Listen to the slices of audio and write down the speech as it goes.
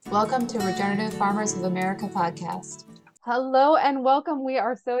Welcome to Regenerative Farmers of America podcast. Hello and welcome. We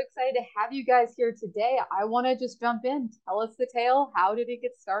are so excited to have you guys here today. I want to just jump in. Tell us the tale. How did it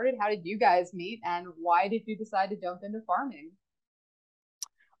get started? How did you guys meet? And why did you decide to jump into farming?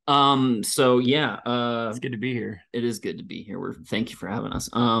 It's good to be here. It is good to be here. Thank you for having us.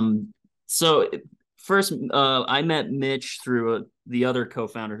 So first, I met Mitch through the other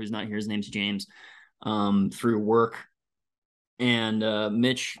co-founder who's not here. His name's James. Through work, and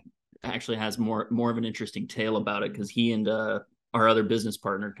Mitch actually has more of an interesting tale about it because he and our other business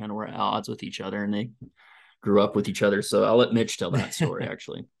partner kind of were at odds with each other, and they grew up with each other. So I'll let Mitch tell that story.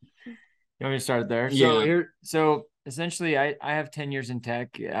 Actually, you want me to start there? Yeah. So essentially, I have 10 years in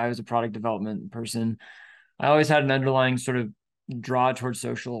tech. I was a product development person. I always had an underlying sort of draw towards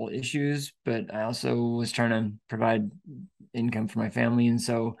social issues, but I also was trying to provide income for my family. And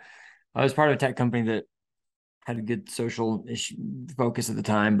so I was part of a tech company that had a good social issue focus at the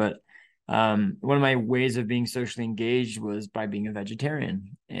time. But one of my ways of being socially engaged was by being a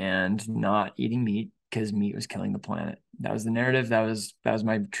vegetarian and not eating meat because meat was killing the planet. That was the narrative. That was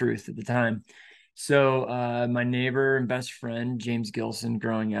my truth at the time. So my neighbor and best friend, James Gilson,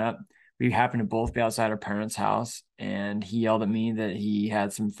 growing up, we happened to both be outside our parents' house, and he yelled at me that he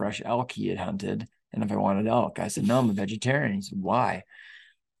had some fresh elk he had hunted, and if I wanted elk. I said, no, I'm a vegetarian. He said, why? I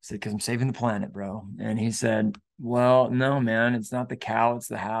said, because I'm saving the planet, bro. And he said, well, no, man, it's not the cow, it's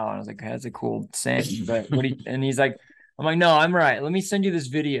the how. And I was like, that's a cool saying, but and he's like, I'm like, no, I'm right. Let me send you this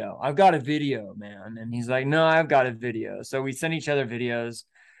video. I've got a video, man. And he's like, no, I've got a video. So we sent each other videos.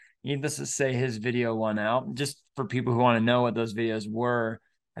 Needless to say, his video won out. Just for people who want to know what those videos were,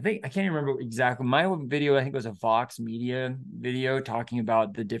 I can't even remember exactly. My video, I think, was a Vox Media video talking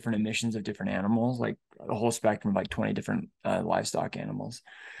about the different emissions of different animals, like a whole spectrum of like 20 different livestock animals,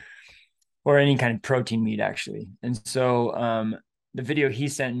 or any kind of protein meat, actually. And so the video he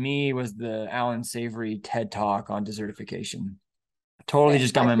sent me was the Alan Savory TED Talk on desertification. Totally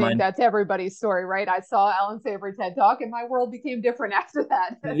just got my mind. That's everybody's story, right? I saw Alan Savory TED Talk and my world became different after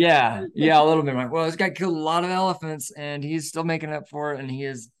that. Yeah, a little bit. Well, this guy killed a lot of elephants and he's still making up for it. And he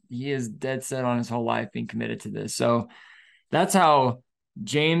is dead set on his whole life being committed to this. So that's how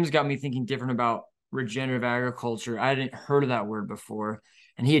James got me thinking different about regenerative agriculture. I hadn't heard of that word before.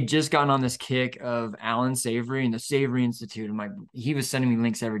 And he had just gotten on this kick of Alan Savory and the Savory Institute. And like, he was sending me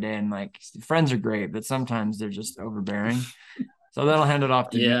links every day. And like, friends are great, but sometimes they're just overbearing. So that'll hand it off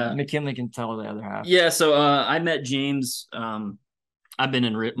to McKinley can tell the other half. Yeah. So I met James. I've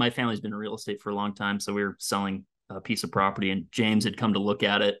been my family's been in real estate for a long time. So we were selling a piece of property, and James had come to look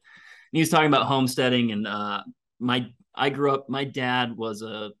at it. And he was talking about homesteading. And I grew up. My dad was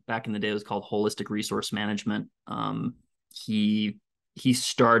back in the day, it was called holistic resource management. He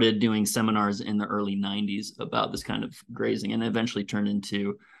started doing seminars in the early 90s about this kind of grazing, and eventually turned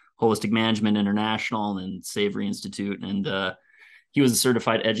into Holistic Management International and Savory Institute. And he was a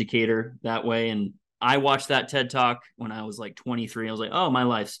certified educator that way. And I watched that TED Talk when I was like 23. I was like, oh, my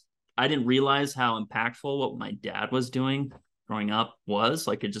life's, I didn't realize how impactful what my dad was doing growing up was.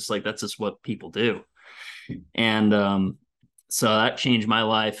 Like, that's just what people do. And so that changed my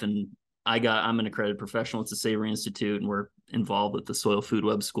life. And I'm an accredited professional at the Savory Institute, and we're involved with the Soil Food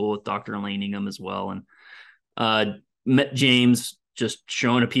Web School with Dr. Elaine Ingham as well. And met James just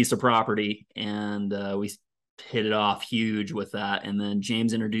showing a piece of property, and we hit it off huge with that. And then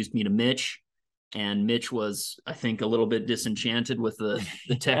James introduced me to Mitch, and Mitch was, I think, a little bit disenchanted with the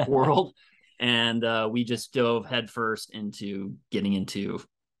tech world. And we just dove headfirst into getting into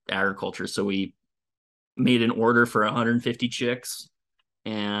agriculture. So we made an order for 150 chicks,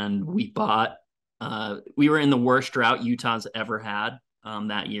 and we were in the worst drought Utah's ever had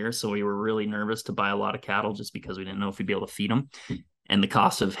that year. So we were really nervous to buy a lot of cattle just because we didn't know if we'd be able to feed them. And the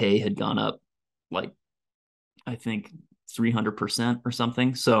cost of hay had gone up like, I think 300% or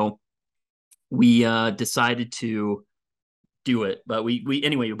something. So we decided to do it. But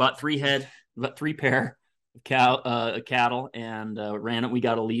we bought three pair of cattle, and ran it. We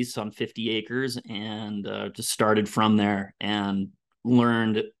got a lease on 50 acres, and just started from there and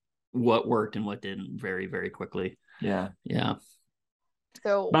learned what worked and what didn't very, very quickly. Yeah.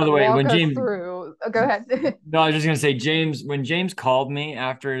 So by the way, when James go ahead. No, I was just gonna say, when James called me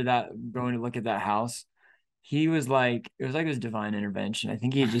after that, going to look at that house, he was like, it was like his divine intervention. I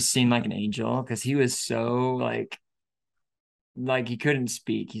think he had just seemed like an angel, because he was so like he couldn't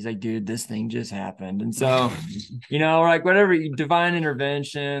speak. He's like, dude, this thing just happened. And so, like, whatever, divine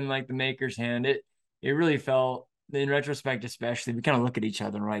intervention, like the maker's hand, it really felt, in retrospect especially, we kind of look at each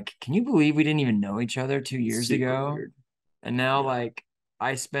other and we're like, can you believe we didn't even know each other 2 years ago? Weird. And now, like,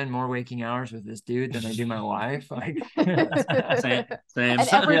 I spend more waking hours with this dude than I do my wife. Like, same. And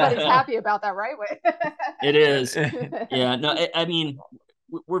everybody's happy about that, right? It is. Yeah. No, I mean,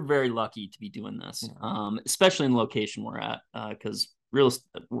 we're very lucky to be doing this, especially in the location we're at, because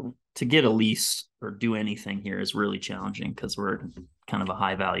to get a lease or do anything here is really challenging because we're kind of a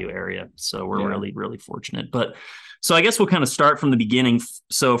high value area. So we're really, really fortunate. But so I guess we'll kind of start from the beginning.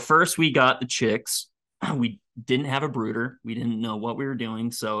 So first we got the chicks. We didn't have a brooder. We didn't know what we were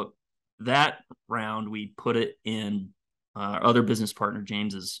doing. So that round we put it in our other business partner,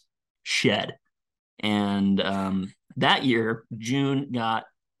 James's shed. And that year, June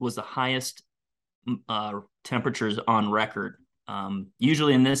was the highest temperatures on record.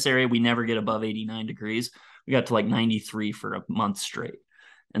 Usually in this area, we never get above 89 degrees. We got to like 93 for a month straight.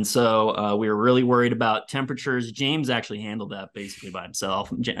 And so we were really worried about temperatures. James actually handled that basically by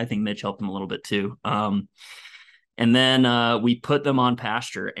himself. I think Mitch helped him a little bit too. And then we put them on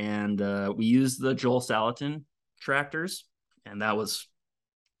pasture, and we used the Joel Salatin tractors. And that was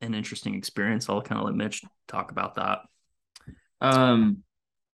an interesting experience. I'll kind of let Mitch talk about that.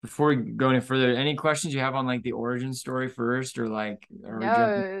 Before we go any further, any questions you have on like the origin story first, or like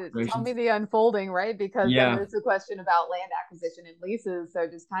tell me the unfolding, right? Because then there's a question about land acquisition and leases. So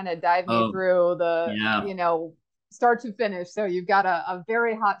just kind of dive me through the start to finish. So you've got a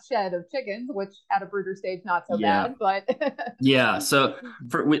very hot shed of chickens, which at a brooder stage not so bad, but So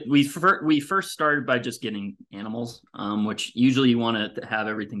we first started by just getting animals, which usually you want to have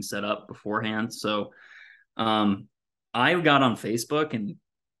everything set up beforehand. So I got on Facebook and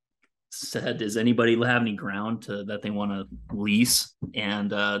said, does anybody have any ground that they want to lease? And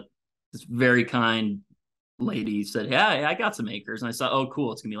this very kind lady said, yeah, I got some acres. And I thought, oh,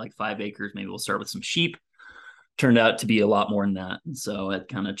 cool, it's gonna be like 5 acres. Maybe we'll start with some sheep. Turned out to be a lot more than that. And so it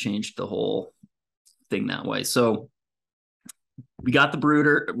kind of changed the whole thing that way. So we got the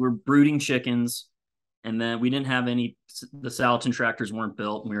brooder, we're brooding chickens, and then we didn't have the Salatin tractors weren't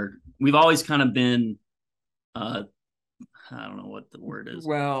built. We've always kind of been I don't know what the word is.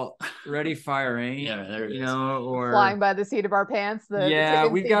 Well, ready, fire, aim. Yeah, there it is. Or flying by the seat of our pants. The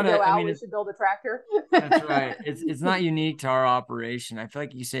chickens we've got to go out. We should build a tractor. That's right. It's not unique to our operation. I feel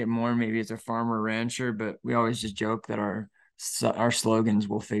like you say it more maybe as a farmer rancher, but we always just joke that our slogans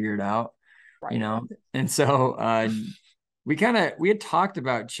will figure it out, right. And so we had talked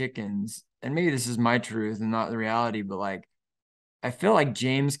about chickens, and maybe this is my truth and not the reality, but like I feel like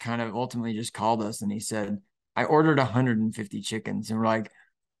James kind of ultimately just called us and he said, I ordered 150 chickens, and we're like,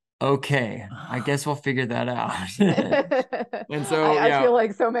 okay, I guess we'll figure that out. And so I feel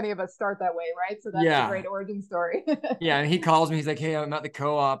like so many of us start that way, right? So that's a great origin story. And he calls me, he's like, hey, I'm at the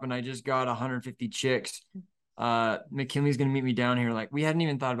co-op and I just got 150 chicks. McKinley's gonna meet me down here. Like, we hadn't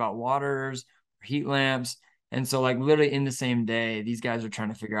even thought about waters or heat lamps. And so like literally in the same day, these guys are trying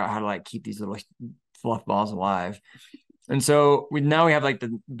to figure out how to like keep these little fluff balls alive. And so now we got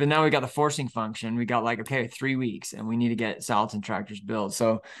the forcing function. We got like, okay, 3 weeks and we need to get Salatin tractors built.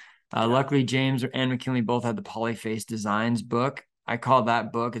 So luckily James and McKinley both had the Polyface Designs book. I call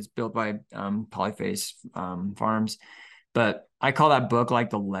that book, it's built by Polyface Farms, but I call that book like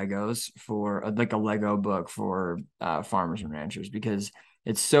the Legos for like a Lego book for farmers and ranchers, because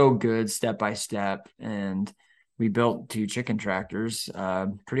it's so good step by step. And we built 2 chicken tractors,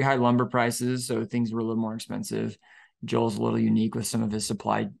 pretty high lumber prices, so things were a little more expensive. Joel's a little unique with some of his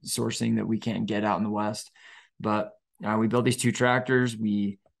supply sourcing that we can't get out in the West. But we built these 2 tractors.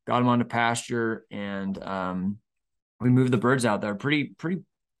 We got them onto pasture, and we moved the birds out there pretty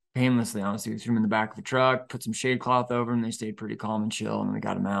painlessly, honestly. We threw them in the back of the truck, put some shade cloth over them. They stayed pretty calm and chill, and then we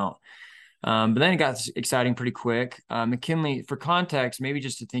got them out. But then it got exciting pretty quick. McKinley, for context, maybe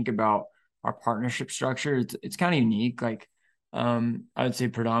just to think about our partnership structure, it's kind of unique. Like, I would say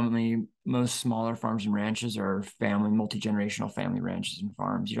predominantly most smaller farms and ranches are multi-generational family ranches and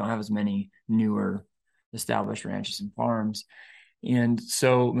farms. You don't have as many newer established ranches and farms. And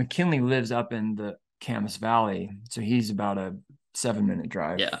so McKinley lives up in the Camas Valley. So he's about a 7-minute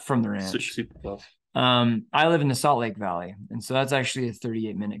drive from the ranch. Super close. I live in the Salt Lake Valley. And so that's actually a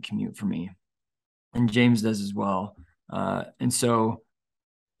 38-minute commute for me. And James does as well. And so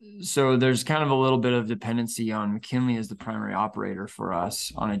there's kind of a little bit of dependency on McKinley as the primary operator for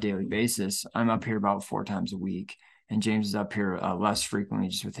us on a daily basis. I'm up here about 4 times a week, and James is up here less frequently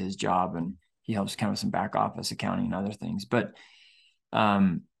just with his job, and he helps kind of some back office accounting and other things. But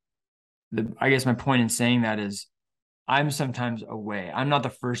I guess my point in saying that is I'm sometimes away. I'm not the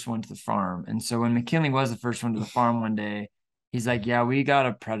first one to the farm. And so when McKinley was the first one to the farm one day, he's like, yeah, we got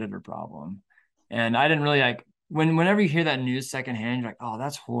a predator problem. And I didn't really whenever you hear that news secondhand, you're like, oh,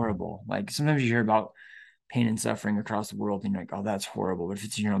 that's horrible. Like sometimes you hear about pain and suffering across the world, and you're like, oh, that's horrible. But if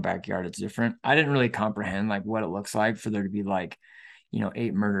it's in your own backyard, it's different. I didn't really comprehend like what it looks like for there to be like,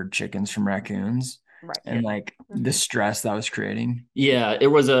 8 murdered chickens from raccoons. Right. And like the stress that was creating. Yeah, it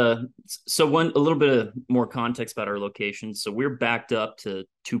was a little bit of more context about our location. So we're backed up to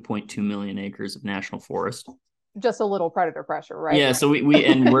 2.2 million acres of national forest. Just a little predator pressure, right? Yeah, so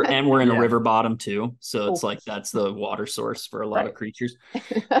we're in a river bottom too. So it's like that's the water source for a lot of creatures.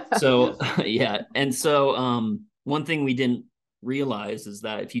 So yeah. And so one thing we didn't realize is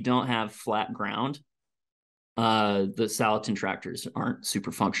that if you don't have flat ground, the Salatin tractors aren't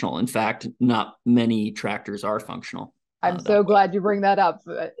super functional. In fact, not many tractors are functional. I'm so glad you bring that up.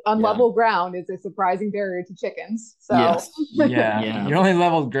 Unlevel ground is a surprising barrier to chickens. So yes. Yeah. Your only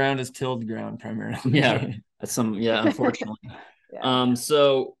leveled ground is tilled ground primarily. Yeah. Unfortunately.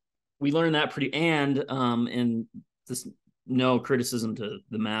 So we learned that and this, no criticism to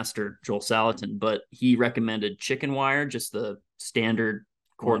the master, Joel Salatin, but he recommended chicken wire, just the standard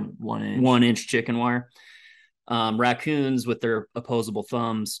one inch chicken wire. Raccoons with their opposable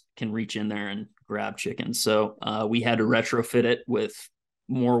thumbs can reach in there and grab chickens. So we had to retrofit it with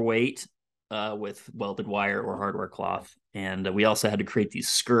more weight, with welded wire or hardware cloth. And we also had to create these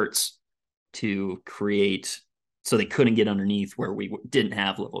skirts to create so they couldn't get underneath where we didn't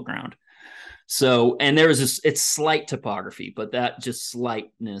have level ground. So, and there was it's slight topography, but that just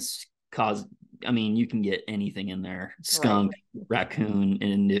slightness caused, you can get anything in there, skunk, raccoon.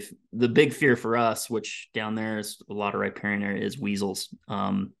 And if the big fear for us, which down there is a lot of riparian area, is weasels.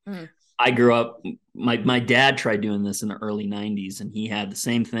 I grew up, my dad tried doing this in the early 90s and he had the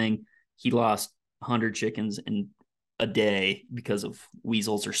same thing. He lost 100 chickens in a day because of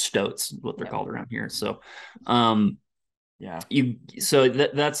weasels or stoats, what they're called around here. So,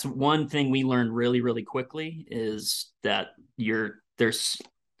 that's one thing we learned really, really quickly is that there's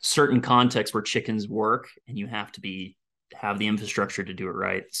certain contexts where chickens work and you have to have the infrastructure to do it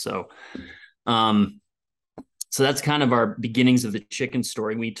right. So, so that's kind of our beginnings of the chicken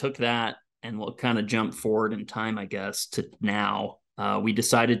story. We took that and we'll kind of jump forward in time, I guess, to now. We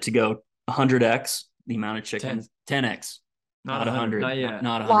decided to go 100x the amount of chickens, 10x. Not 100. Not yet.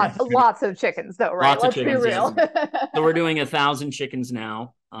 Not 100. Lots of chickens, though, right? Let's be real. So we're doing 1,000 chickens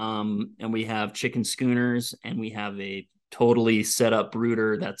now. And we have chicken schooners and we have a totally set up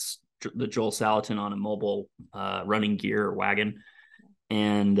brooder. That's the Joel Salatin on a mobile running gear or wagon.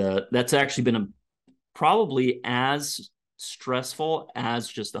 And that's actually been probably as stressful as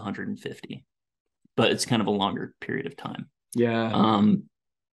just 150, but it's kind of a longer period of time. Yeah.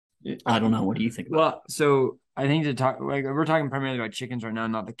 I don't know. What do you think about Well, so I think we're talking primarily about chickens right now,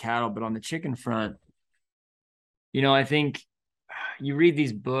 not the cattle, but on the chicken front, I think you read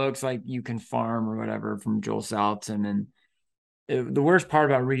these books like You Can Farm or whatever from Joel Salatin, and the worst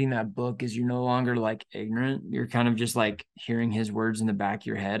part about reading that book is you're no longer like ignorant. You're kind of just like hearing his words in the back of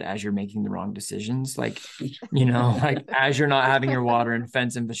your head as you're making the wrong decisions. Like, like as you're not having your water and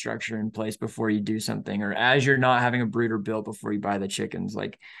fence infrastructure in place before you do something, or as you're not having a brooder built before you buy the chickens,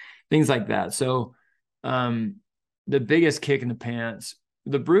 like things like that. So, the biggest kick in the pants,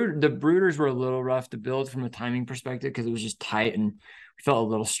 the brooders were a little rough to build from a timing perspective because it was just tight and we felt a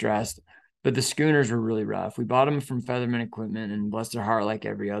little stressed. But the schooners were really rough. We bought them from Featherman Equipment, and bless their heart, like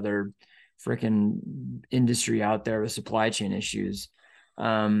every other freaking industry out there with supply chain issues.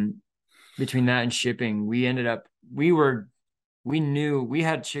 Between that and shipping, we knew we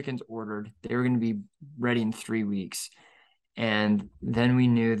had chickens ordered. They were going to be ready in 3 weeks. And then we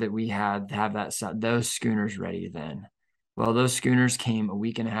knew that we had to have those schooners ready then. Well, those schooners came a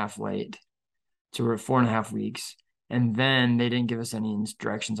week and a half late. So we're at 4.5 weeks. And then they didn't give us any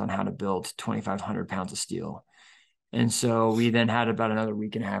directions on how to build 2,500 pounds of steel. And so we then had about another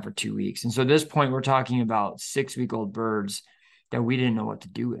week and a half or 2 weeks. And so at this point, we're talking about 6-week-old birds that we didn't know what to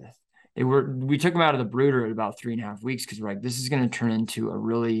do with. We took them out of the brooder at about 3.5 weeks because we're like, this is going to turn into a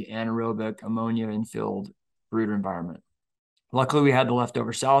really anaerobic, ammonia-infilled brooder environment. Luckily, we had the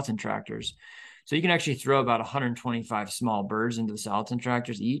leftover Salatin tractors. So you can actually throw about 125 small birds into the Salatin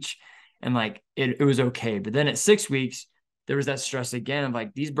tractors each. And like, it was okay. But then at 6 weeks, there was that stress again of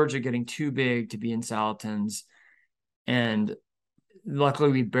like, these birds are getting too big to be in Salatins. And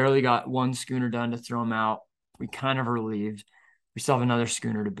luckily, we barely got one schooner done to throw them out. We kind of relieved. We still have another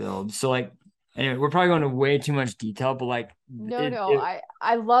schooner to build. So like, anyway, we're probably going to way too much detail, but like,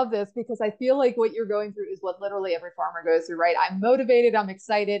 I love this because I feel like what you're going through is what literally every farmer goes through, right? I'm motivated, I'm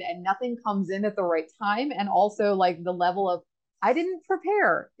excited, and nothing comes in at the right time. And also like the level of, I didn't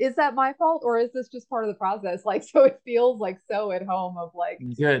prepare. Is that my fault, or is this just part of the process? Like, so it feels like so at home of like,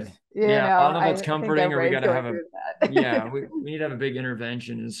 good. I don't know if it's comforting or we got to have we need to have a big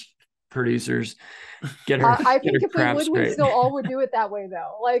intervention is producers. Get her. I think if we would, we still all would do it that way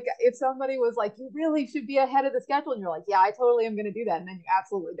though. Like if somebody was like, you really should be ahead of the schedule, and you're like, yeah, I totally am going to do that, and then you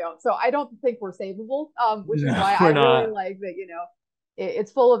absolutely don't. So I don't think we're savable, which is why I really like that.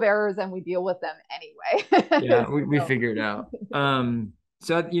 It's full of errors, and we deal with them anyway. Yeah, we figure it out.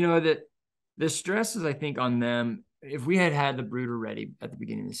 So that the stress is, I think, on them. If we had the brooder ready at the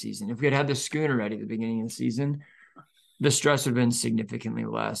beginning of the season, if we had the schooner ready at the beginning of the season, the stress would have been significantly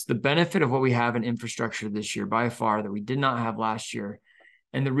less. The benefit of what we have in infrastructure this year by far that we did not have last year.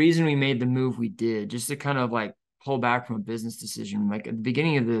 And the reason we made the move we did, just to kind of like pull back from a business decision, like at the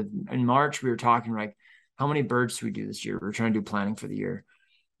beginning of in March, we were talking like, how many birds do we do this year? We were trying to do planning for the year.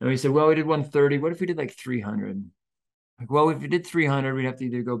 And we said, well, we did 130. What if we did like 300? Like, well, if we did 300, we'd have to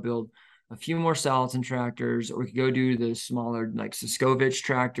either go build a few more Salatin tractors, or we could go do the smaller like Siskovich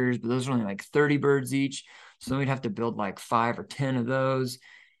tractors, but those are only like 30 birds each. So then we'd have to build like 5 or 10 of those.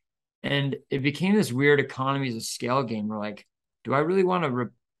 And it became this weird economies of scale game. We're like, do I really want to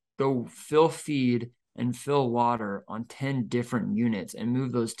go fill feed and fill water on 10 different units and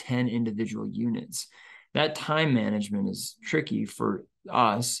move those 10 individual units? That time management is tricky for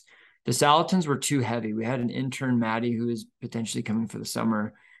us. The Salatins were too heavy. We had an intern, Maddie, who is potentially coming for the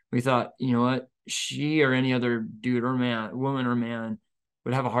summer. We thought, you know what, she or any other dude or man, woman or man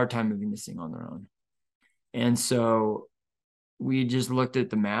would have a hard time moving this thing on their own. And so we just looked at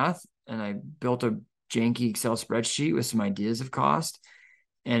the math, and I built a janky Excel spreadsheet with some ideas of cost.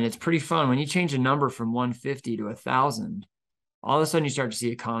 And it's pretty fun. When you change a number from 150 to 1,000, all of a sudden you start to see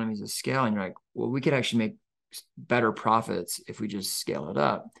economies of scale, and you're like, well, we could actually make better profits if we just scale it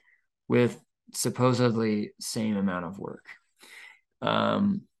up with supposedly same amount of work.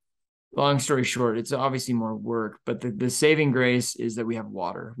 Long story short, it's obviously more work, but the saving grace is that we have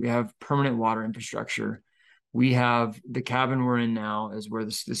water. We have permanent water infrastructure. We have the cabin we're in now is where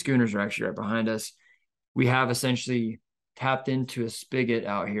the schooners are actually right behind us. We have essentially tapped into a spigot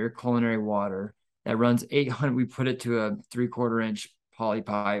out here, culinary water, that runs 800. We put it to a 3/4 inch poly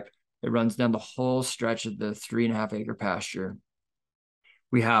pipe. It runs down the whole stretch of the 3.5 acre pasture.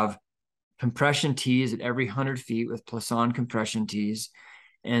 We have compression tees at every 100 feet with Plasson compression tees.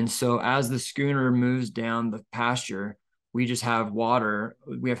 And so as the schooner moves down the pasture, we just have water.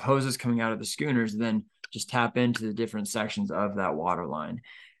 We have hoses coming out of the schooners, and then just tap into the different sections of that water line.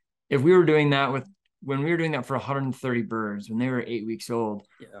 If we were doing that when we were doing that for 130 birds, when they were 8 weeks old,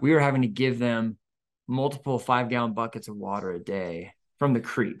 we were having to give them multiple 5-gallon buckets of water a day from the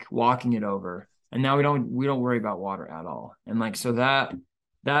creek, walking it over. And now we don't worry about water at all. And like, so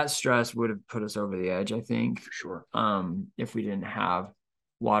that stress would have put us over the edge, I think, for sure. If we didn't have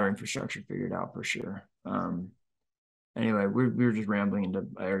water infrastructure figured out, for sure. Anyway, we were just rambling into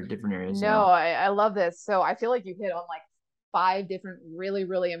our different areas. No, I love this. So I feel like you hit on like 5 different really,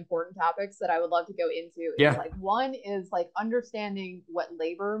 really important topics that I would love to go into. Yeah. Like one is like understanding what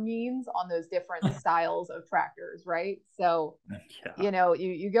labor means on those different styles of tractors, right? So, you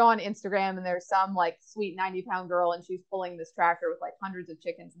go on Instagram and there's some like sweet 90-pound girl and she's pulling this tractor with like hundreds of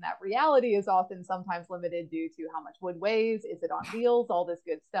chickens. And that reality is often sometimes limited due to how much wood weighs, is it on wheels, all this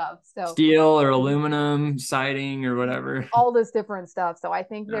good stuff. So steel or aluminum siding or whatever. All this different stuff. So I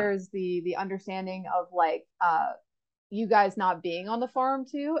think there's the understanding of like, you guys not being on the farm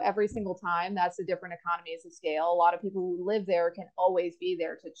too every single time. That's a different economies of scale. A lot of people who live there can always be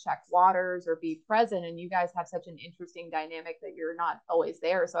there to check waters or be present, and you guys have such an interesting dynamic that you're not always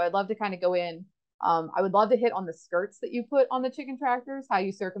there. So I'd love to kind of go in. I would love to hit on the skirts that you put on the chicken tractors, how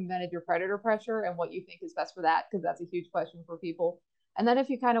you circumvented your predator pressure and what you think is best for that, because that's a huge question for people. And then if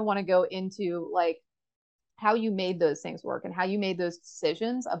you kind of want to go into like how you made those things work and how you made those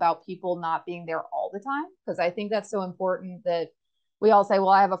decisions about people not being there all the time. Because I think that's so important that we all say, well,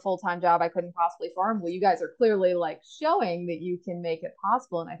 I have a full-time job, I couldn't possibly farm. Well, you guys are clearly like showing that you can make it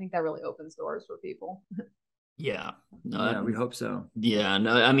possible. And I think that really opens doors for people. Yeah. No, yeah, we hope so. Yeah.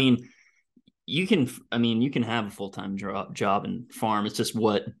 No, I mean, you can have a full-time job and farm. It's just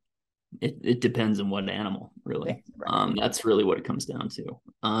it depends on what animal, really. Right. That's really what it comes down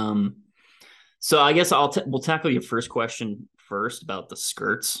to. So I guess we'll tackle your first question first about the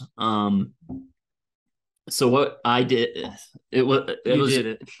skirts. So what I did, it was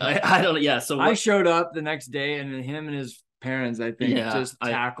I don't. Yeah. So I showed up the next day, and then him and his parents, I think, just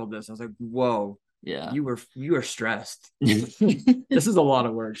tackled this. I was like, whoa. Yeah, you were stressed. This is a lot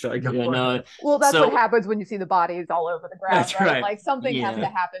of work. So I go. Yeah, no, well, that's what happens when you see the bodies all over the ground, right? Like something has to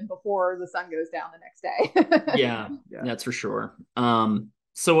happen before the sun goes down the next day. yeah, that's for sure.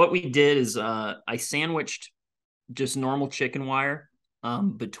 So what we did is I sandwiched just normal chicken wire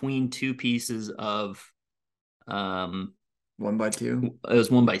between 2 pieces of 1x2. It was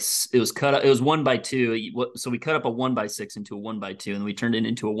 1x2. So we cut up a 1x6 into a 1x2, and we turned it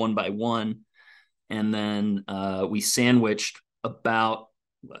into a 1x1. And then we sandwiched about,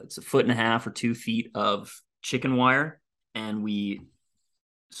 it's 1.5 or 2 feet of chicken wire, and we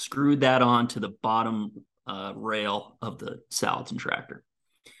screwed that onto the bottom rail of the Salatin tractor.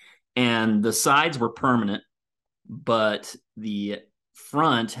 And the sides were permanent, but the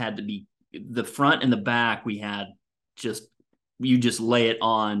front and the back, you just lay it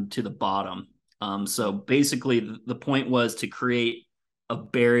on to the bottom. So basically the point was to create a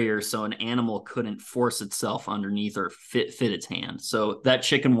barrier so an animal couldn't force itself underneath or fit its hand. So that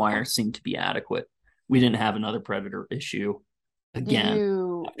chicken wire seemed to be adequate. We didn't have another predator issue again.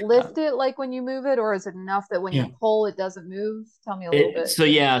 Do you lift it like when you move it, or is it enough that when you pull it doesn't move? Tell me a little bit.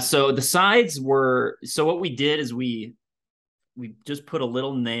 So the sides were, so what we did is we just put a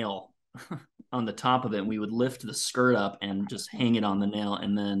little nail on the top of it, and we would lift the skirt up and just hang it on the nail,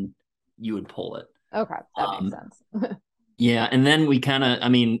 and then you would pull it. Okay, that makes sense. Yeah, and then we kind of,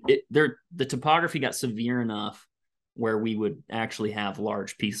 the topography got severe enough where we would actually have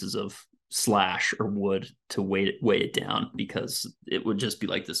large pieces of slash or wood to weigh it down, because it would just be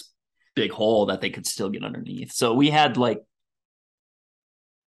like this big hole that they could still get underneath. So we had like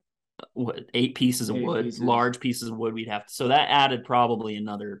 8 pieces of wood, large pieces of wood we'd have to, so that added probably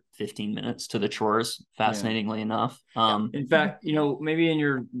another 15 minutes to the chores, fascinatingly enough. In fact, maybe in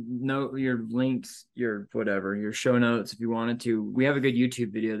your links, your show notes, if you wanted to, we have a good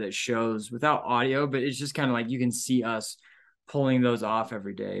YouTube video that shows without audio, but it's just kind of like you can see us pulling those off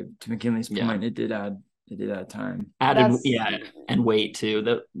every day. To McKinley's point, it did add time. And weight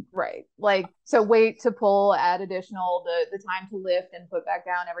too. Right. Like, so weight to pull, add additional, the time to lift and put back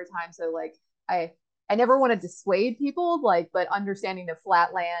down every time. So like, I never want to dissuade people, but understanding that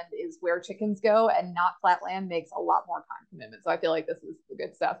flat land is where chickens go, and not flat land makes a lot more time commitment. So I feel like this is the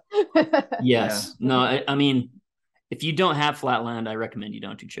good stuff. Yes. Yeah. No, I mean, if you don't have flat land, I recommend you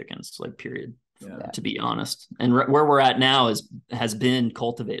don't do chickens, period. Yeah. To be honest, and where we're at now has been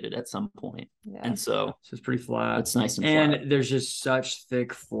cultivated at some point, and so it's pretty flat. It's nice and flat. There's just such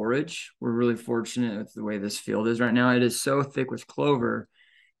thick forage. We're really fortunate with the way this field is right now. It is so thick with clover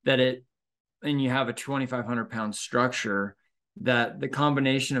and you have a 2,500 pound structure, that the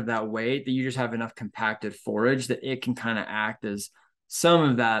combination of that weight, that you just have enough compacted forage that it can kind of act as some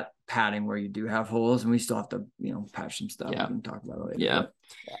of that padding where you do have holes, and we still have to patch some stuff. Yeah. We can talk about it later. Yeah.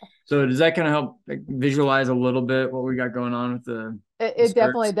 So does that kind of help visualize a little bit what we got going on with the It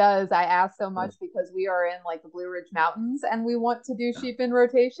definitely does. I ask so much because we are in the Blue Ridge Mountains, and we want to do sheep in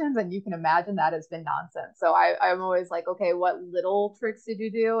rotations, and you can imagine that has been nonsense. So I'm always like, okay, what little tricks did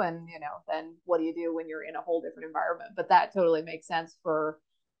you do? And then what do you do when you're in a whole different environment? But that totally makes sense for,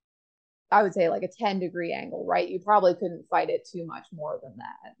 I would say, a 10-degree angle, right? You probably couldn't fight it too much more than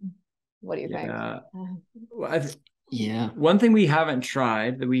that. What do you think? Yeah. One thing we haven't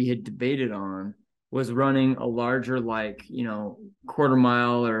tried that we had debated on was running a larger, 1/4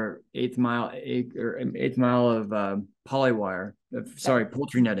 mile or eighth mile of polywire,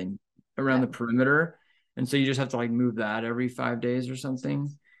 poultry netting around the perimeter. And so you just have to move that every 5 days or something,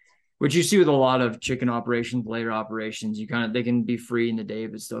 which you see with a lot of chicken operations, layer operations. They can be free in the day,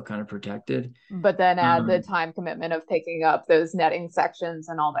 but still kind of protected. But then add the time commitment of picking up those netting sections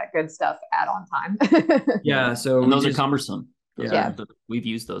and all that good stuff, add on time. Yeah. So those are cumbersome. Yeah. We've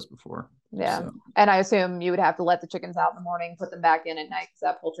used those before. Yeah. So. And I assume you would have to let the chickens out in the morning, put them back in at night, because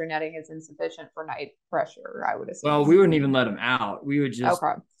that poultry netting is insufficient for night pressure, I would assume. Well, we wouldn't even let them out. We would just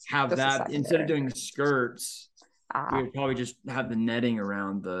have just that, instead of doing skirts, we would probably just have the netting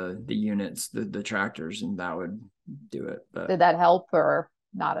around the units, the tractors, and that would do it. But did that help, or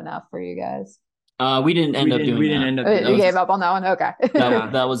not enough for you guys? We didn't end up doing that. You gave up on that one? Okay.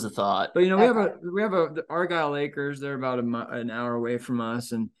 That was the thought. But we have the Argyle Acres. They're about an hour away from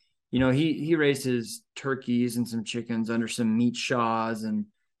us, and he raises turkeys and some chickens under some meat shaws and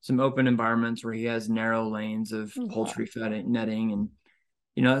some open environments where he has narrow lanes of poultry netting, and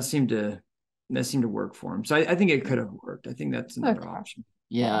that seemed to work for him. So I think it could have worked. I think that's another option.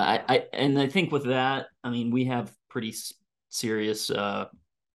 Yeah, I think with that, we have pretty serious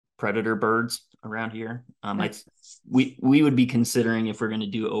predator birds around here. We would be considering, if we're going to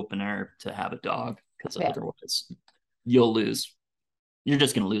do open air, to have a dog, because otherwise you're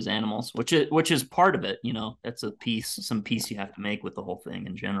just going to lose animals, which is part of it. That's some piece you have to make with the whole thing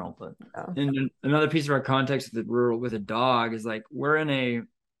in general. But and another piece of our context with a dog is we're in a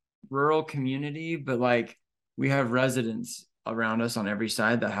rural community, but we have residents around us on every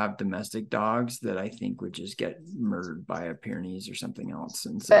side that have domestic dogs that I think would just get murdered by a Pyrenees or something else.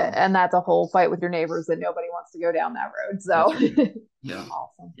 And so, and that's a whole fight with your neighbors that nobody wants to go down that road. So right. Yeah.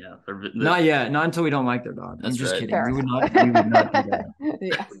 Awesome. Yeah. Not yet. Not until we don't like their dog. I'm just kidding. Fair We would not do that.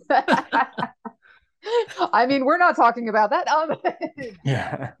 Yes. I mean, we're not talking about that.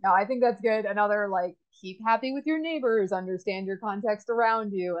 Yeah. No, I think that's good. Another, like, keep happy with your neighbors, understand your context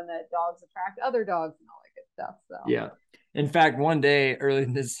around you, and that dogs attract other dogs and all that good stuff. So yeah. In fact, one day early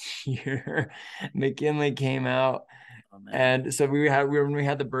this year, McKinley came out, and so when we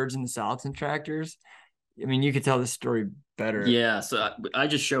had the birds and the Salatin tractors. I mean, you could tell this story better. Yeah. So I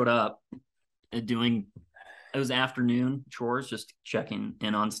just showed up and it was afternoon chores, just checking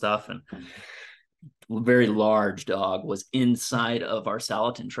in on stuff, and a very large dog was inside of our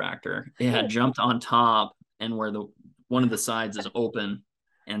Salatin tractor. It had jumped on top, and where one of the sides is open,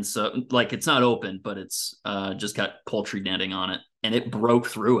 and so like it's not open, but it's just got poultry netting on it, and it broke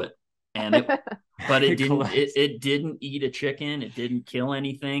through it, and but it didn't eat a chicken, it didn't kill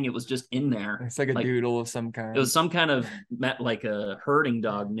anything, it was just in there. It's like a doodle of some kind. It was some kind of like a herding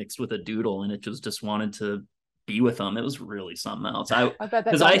dog mixed with a doodle, and it just wanted to be with them. It was really something else.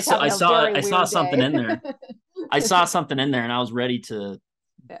 Because I saw something in there. I saw something in there, and I was ready to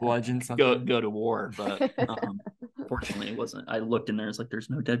bludgeon something. Go to war, but fortunately it wasn't. I looked in there, it's like there's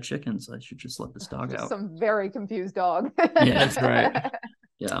no dead chickens. I should just let this dog out. Some very confused dog. Yeah, that's right.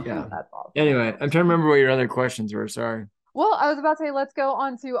 Yeah. That's awesome. Anyway, I'm trying to remember what your other questions were. Sorry. Well, I was about to say, let's go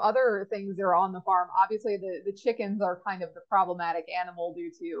on to other things that are on the farm. Obviously, the chickens are kind of the problematic animal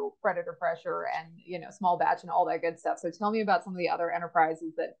due to predator pressure and, small batch and all that good stuff. So tell me about some of the other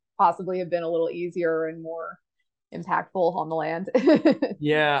enterprises that possibly have been a little easier and more impactful on the land.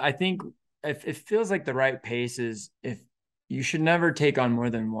 Yeah, I think it feels like the right pace is if you should never take on more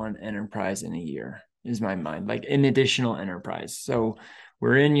than one enterprise in a year, is my mind, like an additional enterprise. So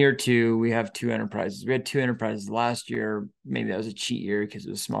we're in year 2. We have 2 enterprises. We had 2 enterprises last year. Maybe that was a cheat year because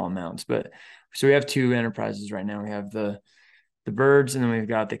it was small amounts. But so we have 2 enterprises right now. We have the birds, and then we've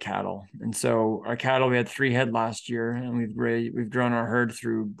got the cattle. And so our cattle, we had 3 head last year, and we've grown our herd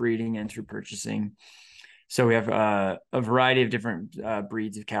through breeding and through purchasing. So we have a variety of different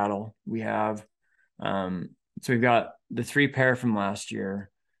breeds of cattle. We have so we've got the 3 pair from last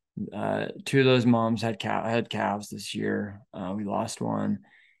year. 2 of those moms had calves this year. We lost one,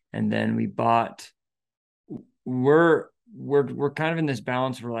 and then we bought. We're kind of in this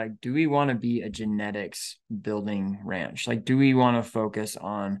balance. We're like, do we want to be a genetics building ranch? Like, do we want to focus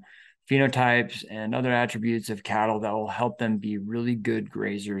on phenotypes and other attributes of cattle that will help them be really good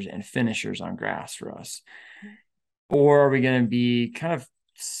grazers and finishers on grass for us? Or are we going to be kind of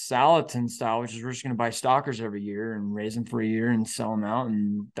Salatin style, which is we're just going to buy stockers every year and raise them for a year and sell them out,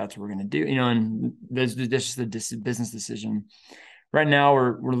 and that's what we're going to do, and this is the business decision. Right now,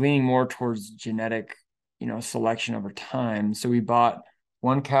 we're leaning more towards genetic, selection over time. So we bought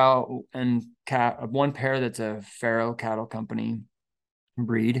one cow and one pair that's a Faro cattle company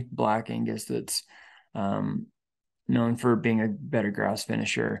breed, Black Angus, that's known for being a better grass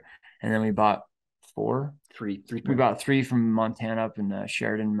finisher, and then we bought three. We bought 3 from Montana, up in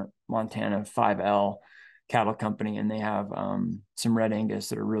Sheridan, Montana, 5L cattle company, and they have some Red Angus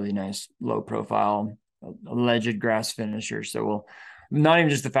that are really nice, low profile, alleged grass finishers. So not even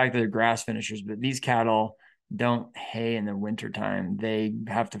just the fact that they're grass finishers, but these cattle don't hay in the winter time. They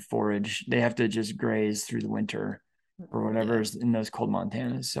have to forage. They have to just graze through the winter or whatever is in those cold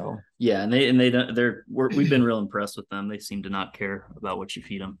Montanas. So yeah, and we've been real impressed with them. They seem to not care about what you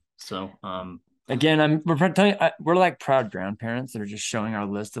feed them. So again, we're like proud grandparents that are just showing our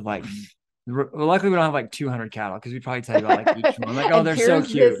list of like. Luckily, we don't have like 200 cattle because we'd probably tell you about like each one. Like, oh, they're so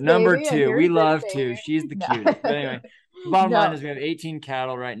cute. Number 2, we love 2. She's the cutest. But anyway, bottom line is we have 18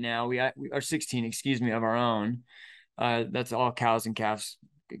 cattle right now. We are 16, excuse me, of our own. That's all cows and calves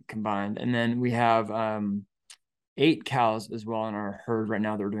combined, and then we have 8 cows as well in our herd right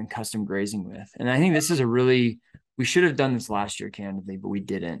now that we're doing custom grazing with. And I think this is we should have done this last year, candidly, but we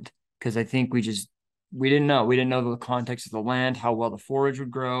didn't, because I think we didn't know the context of the land, how well the forage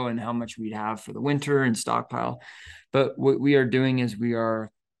would grow, and how much we'd have for the winter and stockpile. But what we are doing is we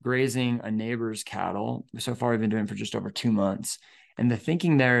are grazing a neighbor's cattle. So far, we've been doing it for just over 2 months. And the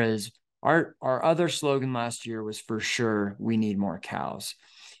thinking there is our other slogan last year was, for sure, we need more cows,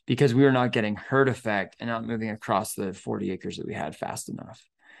 because we were not getting herd effect and not moving across the 40 acres that we had fast enough.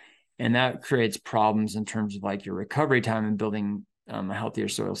 And that creates problems in terms of like your recovery time and building a healthier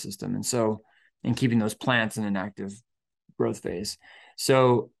soil system. And keeping those plants in an active growth phase.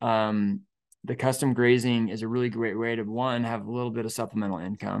 So the custom grazing is a really great way to, one, have a little bit of supplemental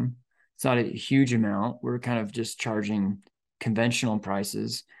income. It's not a huge amount. We're kind of just charging conventional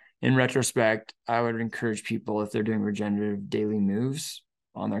prices. In retrospect, I would encourage people, if they're doing regenerative daily moves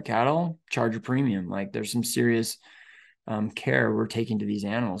on their cattle, charge a premium. Like there's some serious care we're taking to these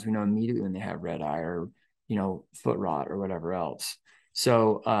animals. We know immediately when they have red eye or, foot rot or whatever else.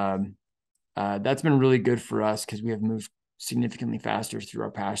 So that's been really good for us because we have moved significantly faster through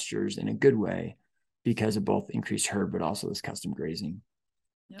our pastures in a good way because of both increased herd, but also this custom grazing.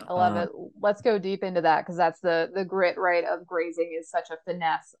 I love it. Let's go deep into that because that's the grit, right, of grazing is such a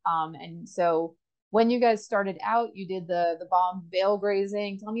finesse. And so when you guys started out, you did the bomb bale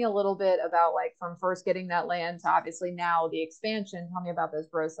grazing. Tell me a little bit about like from first getting that land to obviously now the expansion. Tell me about those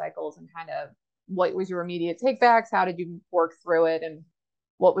growth cycles and kind of what was your immediate takebacks? How did you work through it? And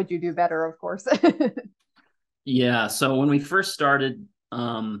what would you do better, of course? Yeah. So when we first started,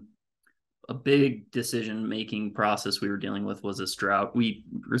 a big decision-making process we were dealing with was this drought. We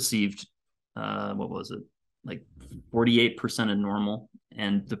received, what was it? Like 48% of normal.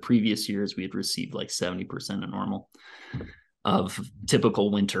 And the previous years we had received like 70% of normal of typical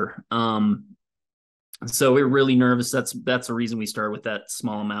winter. So we were really nervous. That's the reason we started with that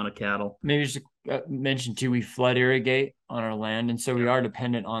small amount of cattle. Maybe just mention too, we flood irrigate on our land. And so we are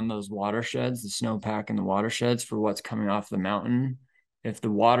dependent on those watersheds, the snowpack and the watersheds for what's coming off the mountain. If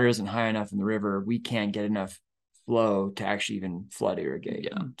the water isn't high enough in the river, we can't get enough flow to actually even flood irrigate.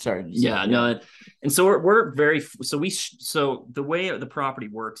 Yeah. Sorry. Yeah, no. And so we're very, so the way the property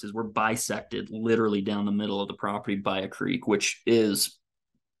works is we're bisected literally down the middle of the property by a creek, which is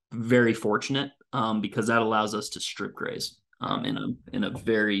very fortunate because that allows us to strip graze in a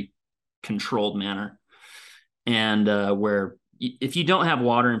very controlled manner. And where if you don't have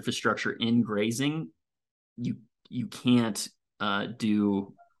water infrastructure in grazing, you can't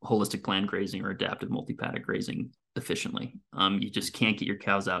do holistic planned grazing or adaptive multi-paddock grazing efficiently. You just can't get your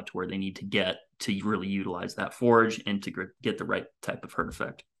cows out to where they need to get to really utilize that forage and to get the right type of herd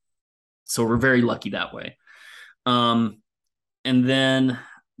effect. So we're very lucky that way. And then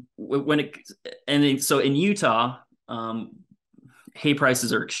so in Utah, hay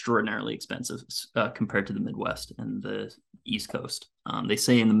prices are extraordinarily expensive compared to the Midwest and the East Coast. They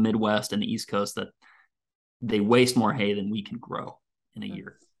say in the Midwest and the East Coast that they waste more hay than we can grow in a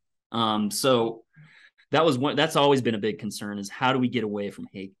year. So that's always been a big concern is how do we get away from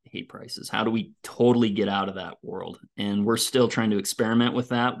hay prices? How do we totally get out of that world? And we're still trying to experiment with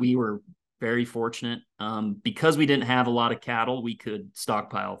that. We were very fortunate because we didn't have a lot of cattle, we could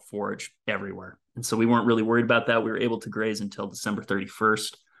stockpile forage everywhere. And so we weren't really worried about that. We were able to graze until December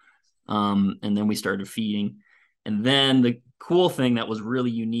 31st. And then we started feeding. And then the cool thing that was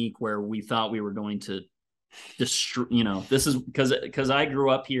really unique where we thought we were going to this is because I grew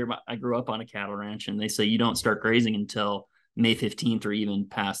up here. I grew up on a cattle ranch, and they say you don't start grazing until May 15th or even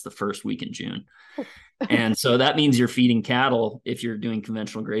past the first week in June. And so that means you're feeding cattle if you're doing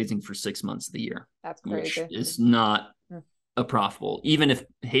conventional grazing for 6 months of the year. That's crazy. Which is not a profitable, even if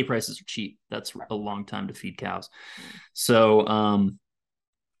hay prices are cheap, that's a long time to feed cows. So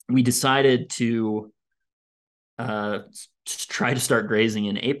we decided to try to start grazing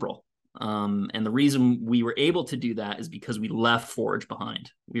in April. And the reason we were able to do that is because we left forage behind.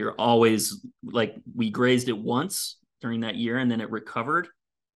 We were always we grazed it once during that year and then it recovered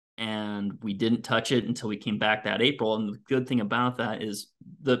and we didn't touch it until we came back that April. And the good thing about that is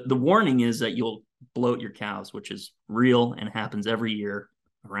the warning is that you'll bloat your cows, which is real and happens every year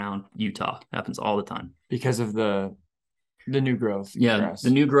around Utah. It happens all the time. Because of the new growth. Yeah. Grass. The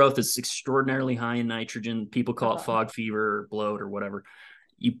new growth is extraordinarily high in nitrogen. People call it fog fever or bloat or whatever.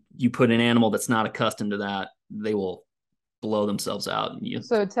 You put an animal that's not accustomed to that, they will blow themselves out.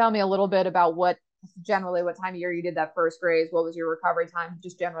 So tell me a little bit about what time of year you did that first graze. What was your recovery time?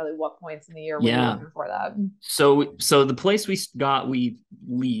 Just generally what points in the year were you looking for that? So the place we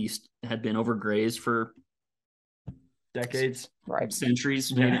leased had been overgrazed for decades, right?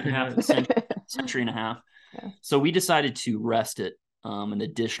 Centuries, maybe century and a half. Yeah. So we decided to rest it an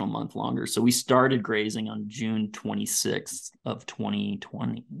additional month longer. So we started grazing on June 26th of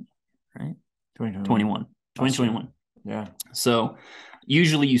 2020, right? 2021. Yeah. So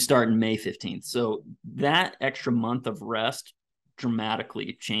usually you start in May 15th. So that extra month of rest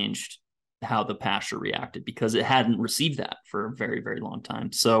dramatically changed how the pasture reacted because it hadn't received that for a very, very long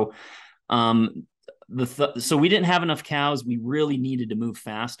time. So so we didn't have enough cows. We really needed to move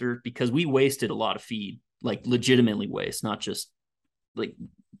faster because we wasted a lot of feed, like legitimately waste, not just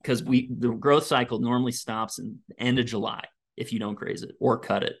because the growth cycle normally stops in the end of July if you don't graze it or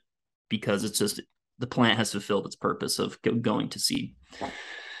cut it because it's just the plant has fulfilled its purpose of going to seed.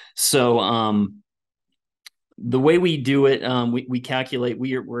 So the way we do it, we calculate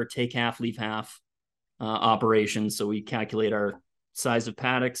we're take half, leave half operations. So we calculate our size of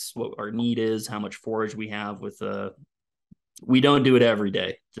paddocks, what our need is, how much forage we have with we don't do it every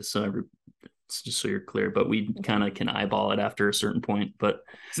day, just so you're clear, but we kind of can eyeball it after a certain point. But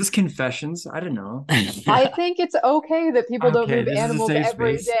is this confessions? I don't know. I think it's okay that people don't move animals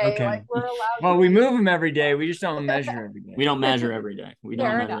every day. Okay. Like, we're allowed. Well, we move them every day. We just don't measure every day. We don't measure every day.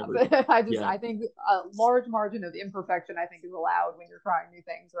 Fair enough. I think a large margin of imperfection, I think, is allowed when you're trying new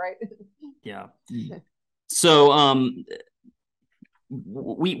things, right? Yeah. So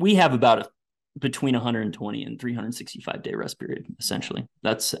we have about between 120 and 365 day rest period. Essentially,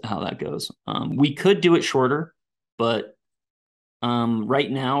 that's how that goes. We could do it shorter, but right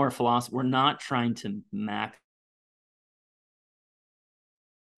now our philosophy, we're not trying to max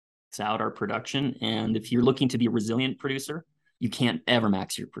out our production. And if you're looking to be a resilient producer, you can't ever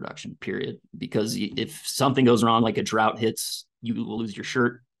max your production, period. Because if something goes wrong, like a drought hits, you will lose your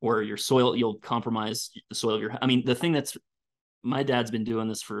shirt or your soil. You'll compromise the soil of your. I mean, the thing that's, my dad's been doing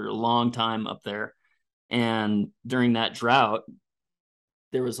this for a long time up there, and during that drought,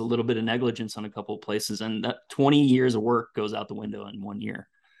 there was a little bit of negligence on a couple of places, and that 20 years of work goes out the window in 1 year.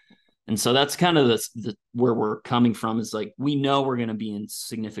 And so that's kind of the where we're coming from, is like, we know we're going to be in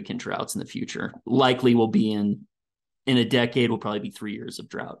significant droughts in the future. Likely we'll be in a decade, will probably be 3 years of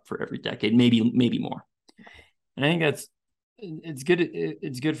drought for every decade, maybe more. And I think it's good.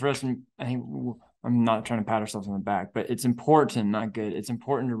 It's good for us. And I think, I'm not trying to pat ourselves on the back, but it's important, not good. It's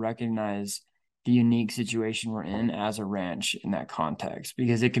important to recognize the unique situation we're in as a ranch in that context,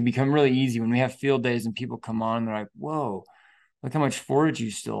 because it can become really easy when we have field days and people come on, they're like, whoa, look how much forage you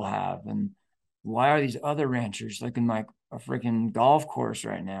still have. And why are these other ranchers looking like a freaking golf course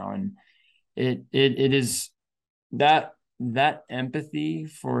right now? And it is that empathy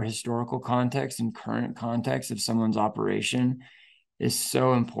for historical context and current context of someone's operation is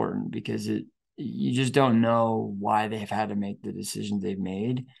so important, because you just don't know why they've had to make the decisions they've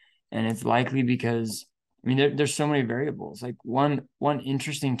made. And it's likely because, I mean, there's so many variables. Like one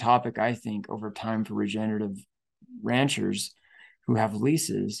interesting topic, I think, over time for regenerative ranchers who have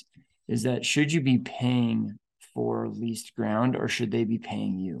leases is that, should you be paying for leased ground, or should they be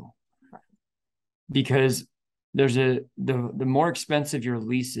paying you? Because the more expensive your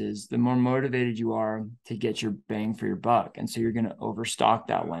lease is, the more motivated you are to get your bang for your buck. And so you're going to overstock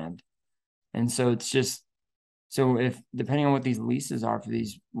that land. And so it's just, so if, depending on what these leases are for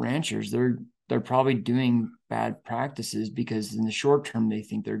these ranchers, they're probably doing bad practices because in the short term, they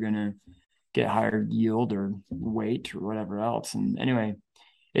think they're going to get higher yield or weight or whatever else. And anyway,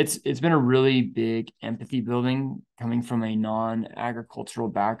 it's been a really big empathy building coming from a non-agricultural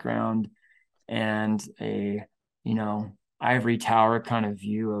background and a, ivory tower kind of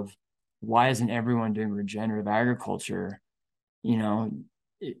view of, why isn't everyone doing regenerative agriculture?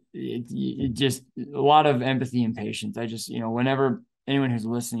 It just, a lot of empathy and patience. I just, whenever anyone who's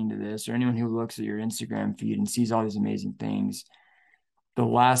listening to this, or anyone who looks at your Instagram feed and sees all these amazing things, the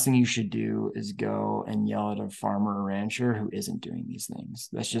last thing you should do is go and yell at a farmer or rancher who isn't doing these things.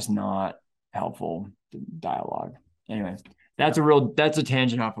 That's just not helpful dialogue. Anyway, that's a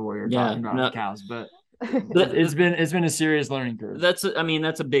tangent off of what you're talking about, cows, but it's been a serious learning curve. That's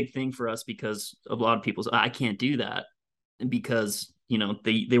a big thing for us, because a lot of people say, I can't do that, because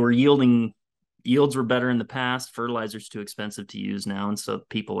they were yields were better in the past, fertilizer's too expensive to use now, and so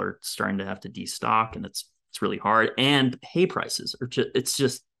people are starting to have to destock, and it's really hard. And hay prices are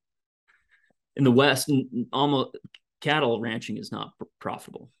just in the West, almost, cattle ranching is not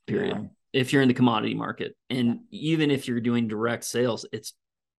profitable, period. If you're in the commodity market, and even if you're doing direct sales, it's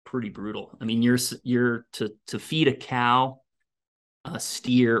pretty brutal. I mean, you're to feed a cow, a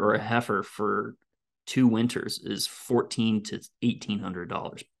steer, or a heifer for 2 winters is $1,400 to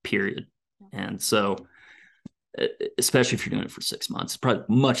 $1,800, period. And so, especially if you're doing it for 6 months, probably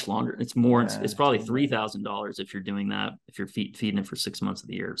much longer. It's more. It's probably $3,000 if you're doing that, if you're feeding it for 6 months of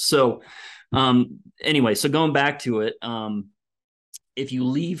the year. So, anyway, so going back to it, if you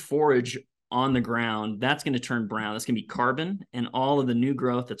leave forage on the ground, that's going to turn brown. That's going to be carbon, and all of the new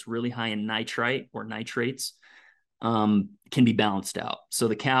growth that's really high in nitrite or nitrates can be balanced out. So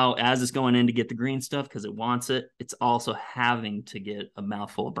the cow, as it's going in to get the green stuff because it wants it, it's also having to get a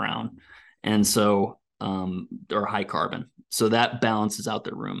mouthful of brown, and so or high carbon. So that balances out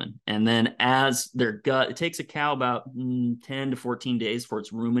their rumen. And then as their gut, it takes a cow about 10 to 14 days for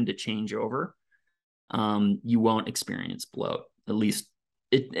its rumen to change over. You won't experience bloat, at least.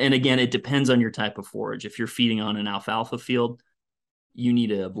 And again, it depends on your type of forage. If you're feeding on an alfalfa field, you need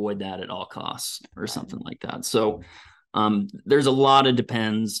to avoid that at all costs, or something like that. So there's a lot of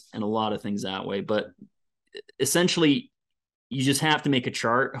depends and a lot of things that way. But essentially, you just have to make a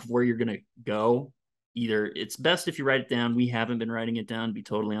chart of where you're going to go either it's best if you write it down. We haven't been writing it down, to be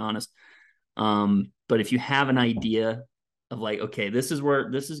totally honest. But if you have an idea of like, okay, this is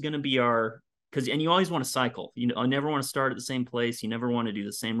going to be our, and you always want to cycle. I never want to start at the same place. You never want to do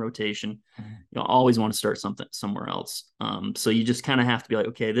the same rotation. You always want to start something somewhere else. So you just kind of have to be like,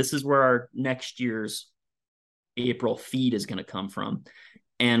 okay, this is where our next year's April feed is going to come from.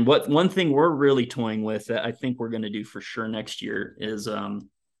 And one thing we're really toying with that I think we're going to do for sure next year is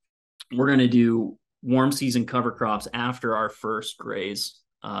we're going to do warm season cover crops after our first graze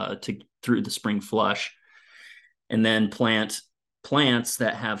through the spring flush, and then plant plants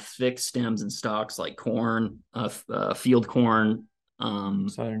that have thick stems and stalks like corn, field corn,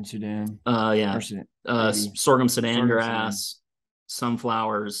 Southern Sudan, sorghum Sudan grass,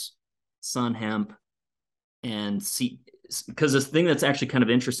 sunflowers, sun hemp, and seed. Because the thing that's actually kind of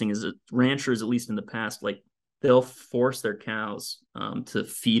interesting is that ranchers, at least in the past, like they'll force their cows to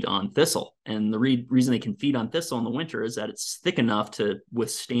feed on thistle. And the reason they can feed on thistle in the winter is that it's thick enough to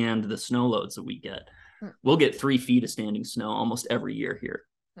withstand the snow loads that we get. We'll get 3 feet of standing snow almost every year here.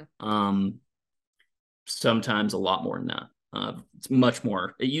 Sometimes a lot more than that. It's much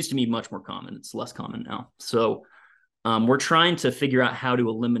more. It used to be much more common. It's less common now. So we're trying to figure out how to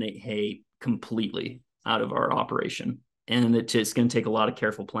eliminate hay completely out of our operation. And it's going to take a lot of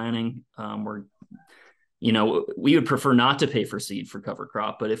careful planning. We would prefer not to pay for seed for cover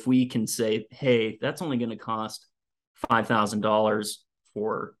crop, but if we can say, hey, that's only going to cost $5,000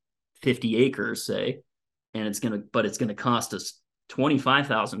 for 50 acres, say, and it's going to cost us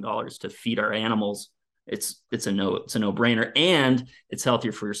 $25,000 to feed our animals. It's a no-brainer, and it's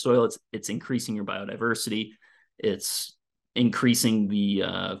healthier for your soil. It's increasing your biodiversity. It's increasing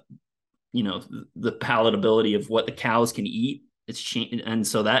the palatability of what the cows can eat. And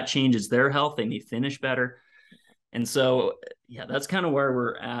so that changes their health. They may finish better. And so, yeah, that's kind of where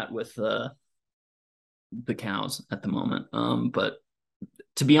we're at with the cows at the moment. But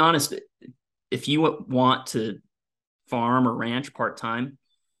to be honest, if you want to farm or ranch part-time,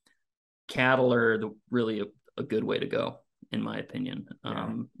 cattle are really a good way to go, in my opinion.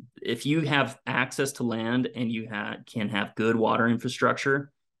 If you have access to land and you can have good water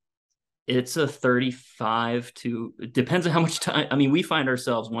infrastructure, it's a 35 to, it depends on how much time. I mean, we find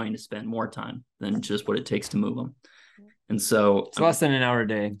ourselves wanting to spend more time than just what it takes to move them. And so it's less than an hour a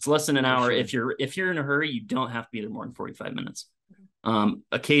day. It's less than an hour. Sure. If you're in a hurry, you don't have to be there more than 45 minutes.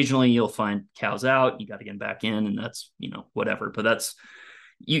 Occasionally you'll find cows out, you got to get them back in, and that's, whatever, but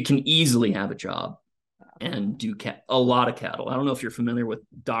you can easily have a job and do a lot of cattle. I don't know if you're familiar with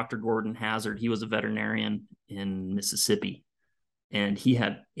Dr. Gordon Hazard. He was a veterinarian in Mississippi, and he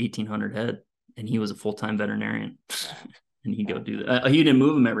had 1,800 head, and he was a full-time veterinarian. And he'd go do that. He didn't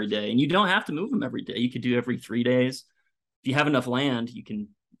move them every day, and you don't have to move them every day. You could do every 3 days. If you have enough land, you can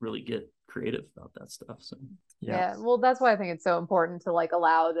really get creative about that stuff. So yeah. Well, that's why I think it's so important to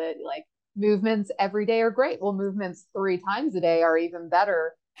allow that movements every day are great. Well, movements 3 times a day are even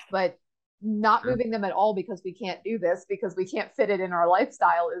better, but not moving them at all because we can't do this, because we can't fit it in our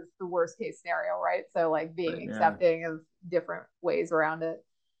lifestyle, is the worst case scenario, right? So being accepting of different ways around it.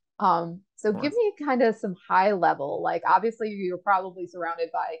 So give me kind of some high level, obviously you're probably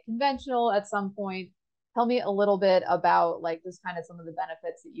surrounded by conventional at some point. Tell me a little bit about just kind of some of the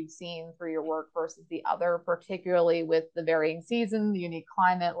benefits that you've seen for your work versus the other, particularly with the varying season, the unique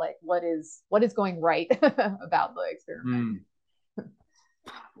climate. What is going right about the experiment?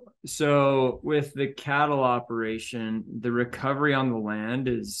 So with the cattle operation, the recovery on the land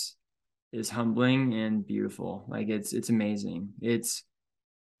is humbling and beautiful. It's amazing.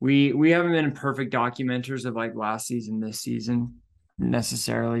 We haven't been perfect documenters of last season, this season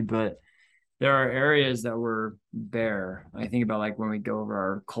necessarily, but there are areas that were bare. I think about when we go over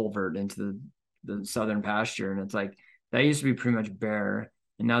our culvert into the southern pasture, and it's that used to be pretty much bare.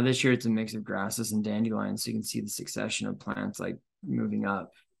 And now this year it's a mix of grasses and dandelions. So you can see the succession of plants moving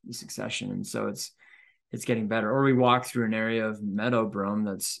up the succession. And so it's getting better. Or we walk through an area of meadow brome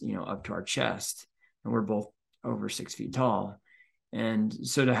that's, up to our chest, and we're both over 6 feet tall. And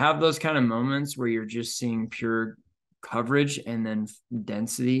so to have those kind of moments where you're just seeing pure coverage and then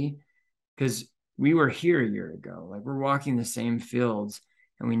density, because we were here a year ago, we're walking the same fields,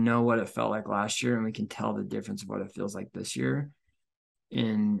 and we know what it felt like last year, and we can tell the difference of what it feels like this year.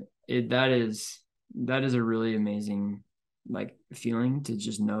 And that is a really amazing feeling to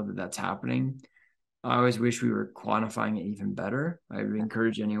just know that that's happening. I always wish we were quantifying it even better. I would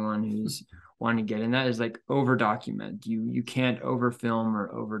encourage anyone who's wanting to get in that is over document. You can't over film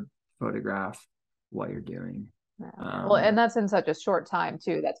or over photograph what you're doing. Well, and that's in such a short time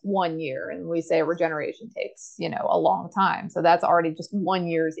too. That's 1 year, and we say regeneration takes, a long time. So that's already just 1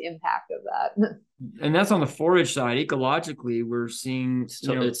 year's impact of that. And that's on the forage side. Ecologically, we're seeing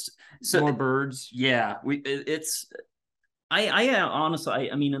more birds. Yeah, I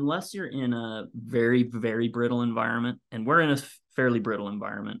honestly, I mean, unless you're in a very, very brittle environment, and we're in a fairly brittle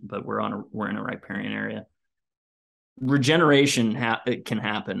environment, but we're in a riparian area. Regeneration it can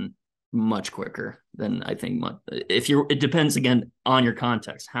happen much quicker than I think. It depends again on your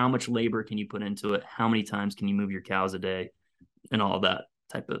context. How much labor can you put into it? How many times can you move your cows a day, and all that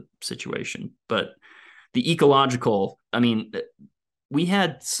type of situation. But the ecological, I mean, we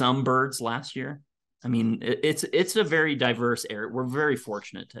had some birds last year. I mean, it's a very diverse area. We're very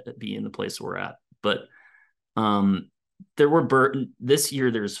fortunate to be in the place we're at. But there were this year.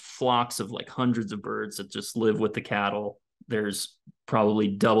 There's flocks of like hundreds of birds that just live with the cattle. There's probably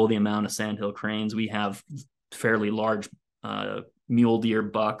double the amount of sandhill cranes. We have fairly large mule deer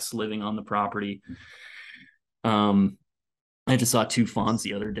bucks living on the property. I just saw 2 fawns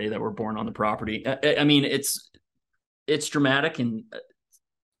the other day that were born on the property. I mean, it's dramatic, and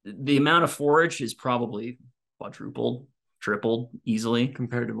the amount of forage is probably quadrupled, tripled easily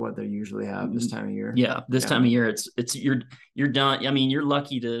compared to what they usually have this time of year. Yeah, this time of year, it's you're done. I mean, you're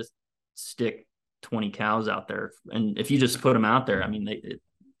lucky to stick 20 cows out there, and if you just put them out there, I mean,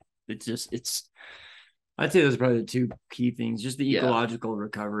 it's. I'd say those are probably the 2 key things. Just the ecological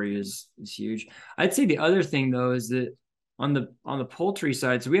recovery is huge. I'd say the other thing though is that on the poultry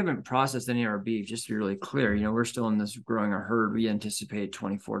side, so we haven't processed any of our beef, just to be really clear. We're still in this growing our herd. We anticipate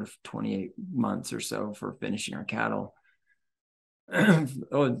 24 to 28 months or so for finishing our cattle.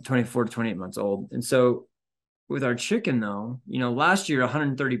 24 to 28 months old. And so with our chicken though, last year,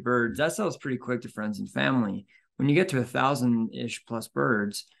 130 birds, that sells pretty quick to friends and family. When you get to 1,000-ish plus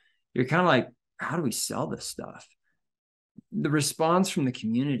birds, you're kind of like, how do we sell this stuff? The response from the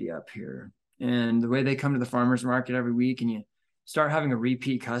community up here, and the way they come to the farmers market every week, and you start having a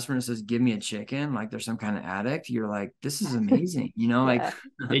repeat customer that says, give me a chicken, like they're some kind of addict. You're like, this is amazing. Like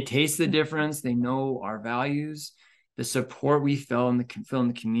they taste the difference. They know our values, the support we feel in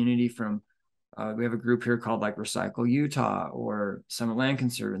the community from, we have a group here called like Recycle Utah or Summit Land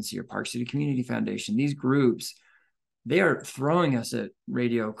Conservancy or Park City Community Foundation. These groups, they are throwing us at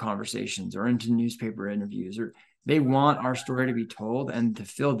radio conversations or into newspaper interviews, or they want our story to be told, and to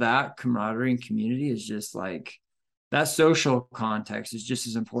feel that camaraderie and community is just like, that social context is just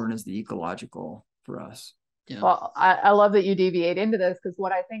as important as the ecological for us. Yeah. Well, I love that you deviate into this, because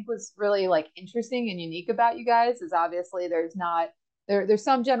what I think was really like interesting and unique about you guys is obviously there's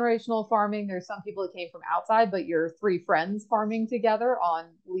some generational farming. There's some people that came from outside, but you're 3 friends farming together on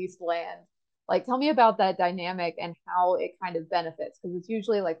leased land. Like, tell me about that dynamic and how it kind of benefits, because it's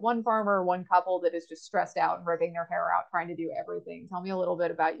usually like one farmer, one couple that is just stressed out and ripping their hair out trying to do everything. Tell me a little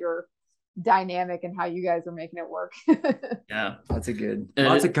bit about your dynamic and how you guys are making it work. Yeah, that's a good.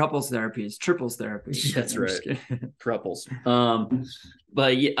 Lots of couples therapies, triples therapies. That's right. Triples.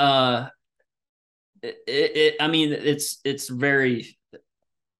 But I mean,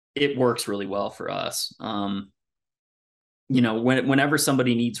 it works really well for us. Whenever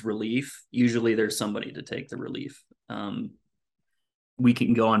somebody needs relief, usually there's somebody to take the relief. We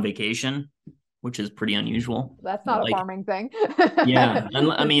can go on vacation, which is pretty unusual. That's not a farming thing. Yeah.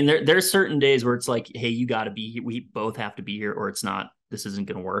 And I mean, there's certain days where it's like, hey, you got to be here. We both have to be here, or this isn't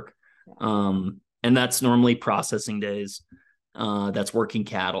going to work. Yeah. And that's normally processing days. That's working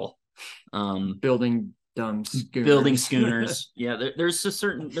cattle. Building schooners. Yeah.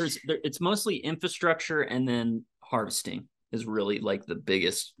 It's mostly infrastructure, and then harvesting is really like the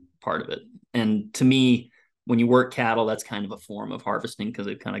biggest part of it. And to me, when you work cattle, that's kind of a form of harvesting, because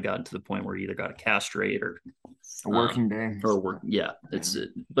they've kind of gotten to the point where you either got to castrate or a working day or work. Yeah, it's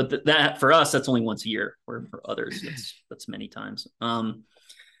but that for us, that's only once a year, where for others that's many times.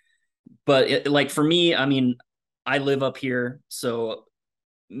 But like for me, I mean, I live up here, so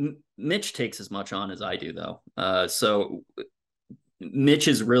Mitch takes as much on as I do, though. So Mitch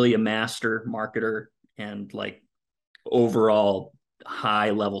is really a master marketer and like overall high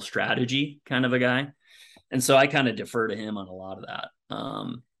level strategy kind of a guy. And so I kind of defer to him on a lot of that.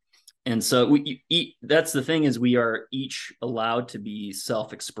 And so that's the thing, is we are each allowed to be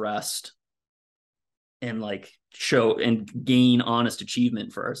self-expressed and like show and gain honest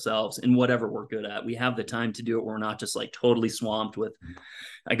achievement for ourselves in whatever we're good at. We have the time to do it. We're not just like totally swamped with,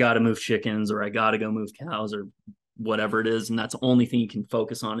 I got to move chickens, or I got to go move cows, or whatever it is. And that's the only thing you can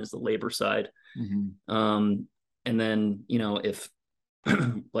focus on is the labor side. Mm-hmm. And then, if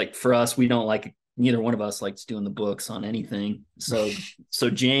like for us, we don't like neither one of us likes doing the books on anything. So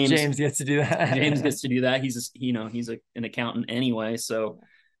James gets to do that. James gets to do that. He's an accountant anyway. So,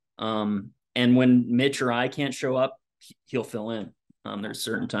 and when Mitch or I can't show up, he'll fill in. There's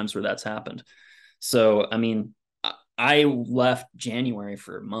certain times where that's happened. So, I mean, I left January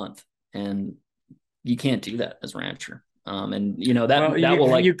for a month, and you can't do that as a rancher. And you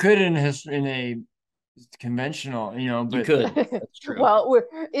could in a conventional, but you could. That's true. Well, we're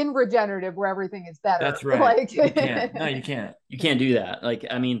in regenerative where everything is better. That's right. Like, you can't. No, you can't. You can't do that. Like,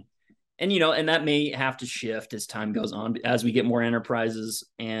 I mean, and and that may have to shift as time goes on, as we get more enterprises.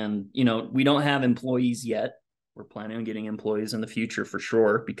 And we don't have employees yet. We're planning on getting employees in the future for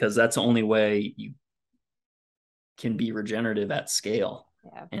sure, because that's the only way you can be regenerative at scale.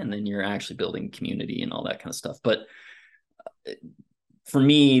 Yeah. And then you're actually building community and all that kind of stuff. But for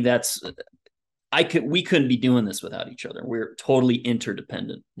me, we couldn't be doing this without each other. We're totally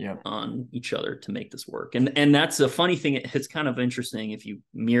interdependent on each other to make this work. And that's a funny thing. It's kind of interesting if you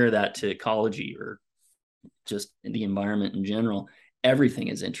mirror that to ecology or just the environment in general. Everything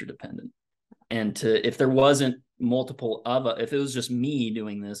is interdependent. And if there wasn't if it was just me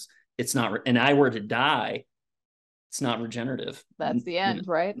doing this, it's not, and I were to die, it's not regenerative. That's the end,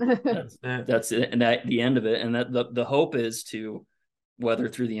 right? that's it. And the end of it. And that the hope is to, whether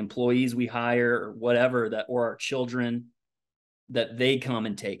through the employees we hire or whatever, or our children, that they come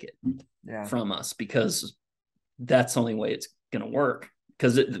and take it from us, because that's the only way it's going to work.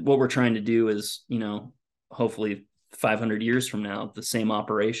 Because what we're trying to do is, hopefully 500 years from now, the same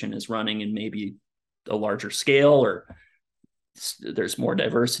operation is running in maybe a larger scale, or there's more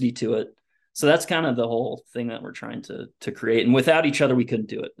diversity to it. So that's kind of the whole thing that we're trying to create. And without each other, we couldn't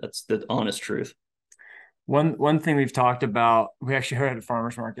do it. That's the honest truth. One thing we've talked about, we actually heard at a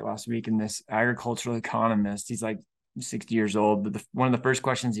farmer's market last week, and this agricultural economist, he's like 60 years old, but one of the first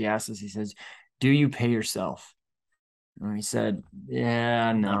questions he asked us, he says, "Do you pay yourself?" And we said,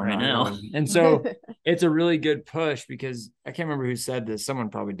 "Yeah, no, not right now." Really. And so it's a really good push, because I can't remember who said this. Someone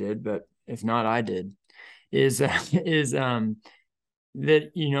probably did, but if not, I did. That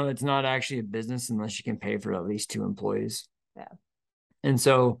it's not actually a business unless you can pay for at least 2 employees. Yeah. And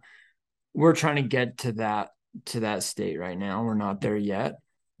so we're trying to get to that state right now. We're not there yet,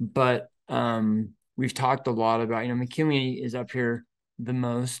 but we've talked a lot about, McKinley is up here the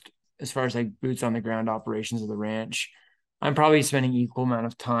most as far as like boots on the ground operations of the ranch. I'm probably spending equal amount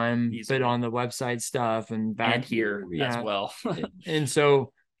of time, but on the website stuff and back and here as well. And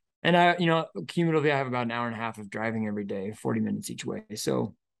so, and I, cumulatively I have about an hour and a half of driving every day, 40 minutes each way.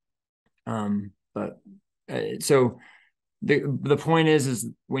 So, so the point is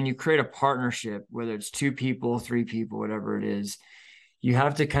when you create a partnership, whether it's 2 people, 3 people, whatever it is, you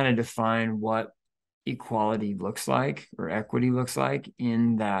have to kind of define what equality looks like or equity looks like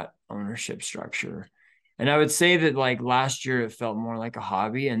in that ownership structure. And I would say that like last year, it felt more like a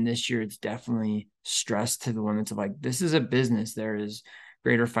hobby. And this year it's definitely stressed to the limits of like, this is a business. There is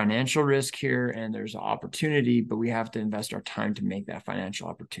greater financial risk here and there's opportunity, but we have to invest our time to make that financial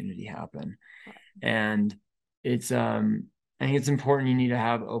opportunity happen. And it's, I think it's important. You need to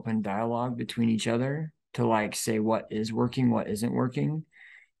have open dialogue between each other to like say what is working, what isn't working.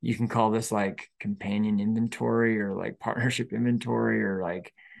 You can call this like companion inventory or like partnership inventory or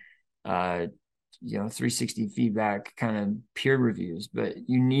like, 360 feedback kind of peer reviews, but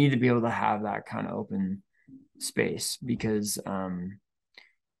you need to be able to have that kind of open space because,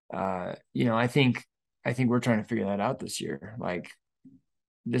 I think we're trying to figure that out this year. Like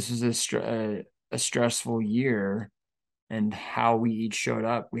this is a stressful year, and how we each showed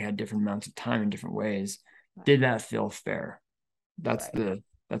up, we had different amounts of time in different ways. Did that feel fair? That's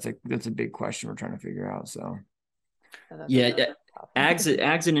a big question we're trying to figure out. So ag's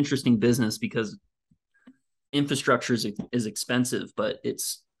an interesting business because infrastructure is expensive, but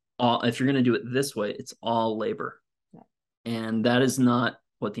it's all, if you're going to do it this way, it's all labor. And that is not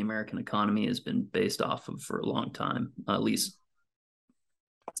what the American economy has been based off of for a long time, at least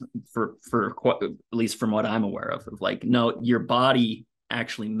at least from what I'm aware of like, no, your body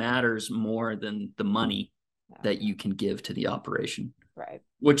actually matters more than the money that you can give to the operation. Right.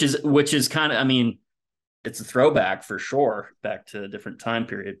 Which is kind of, I mean, it's a throwback for sure back to a different time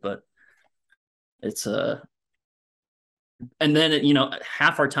period, but it's and then,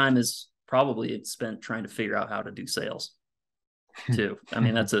 half our time is probably spent trying to figure out how to do sales too. I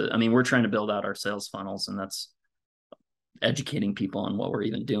mean, we're trying to build out our sales funnels, and that's educating people on what we're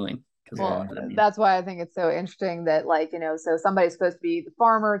even doing. Well, that's why I think it's so interesting that so somebody's supposed to be the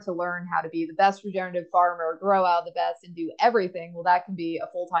farmer to learn how to be the best regenerative farmer, grow out the best and do everything. Well, that can be a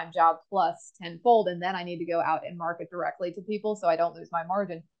full-time job plus tenfold. And then I need to go out and market directly to people so I don't lose my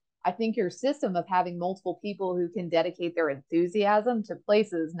margin. I think your system of having multiple people who can dedicate their enthusiasm to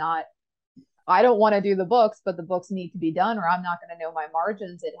places, not, I don't want to do the books, but the books need to be done, or I'm not going to know my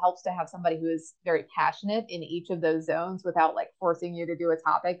margins. It helps to have somebody who is very passionate in each of those zones without like forcing you to do a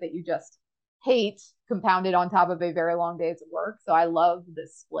topic that you just hate, compounded on top of a very long days of work. So I love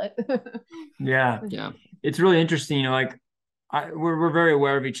this split. Yeah. It's really interesting. You know, like we're very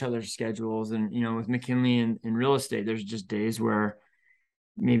aware of each other's schedules, and, you know, with McKinley and real estate, there's just days where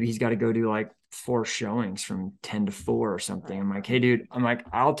maybe he's got to go do like 4 showings from 10 to 4 or something. I'm like, hey dude,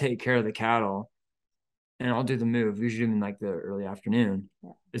 I'll take care of the cattle and I'll do the move, usually in like the early afternoon.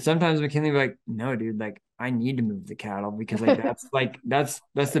 But sometimes McKinley be like, no dude, like I need to move the cattle because that's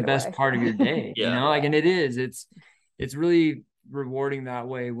the best part of your day. You know, like, and it's really rewarding that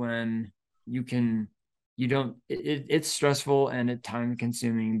way when it's stressful and it's time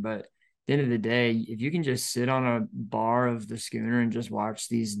consuming, but the end of the day, if you can just sit on a bar of the schooner and just watch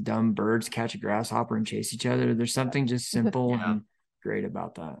these dumb birds catch a grasshopper and chase each other, there's something just simple and great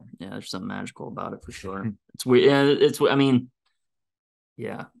about that. Yeah, there's something magical about it for sure. It's weird. It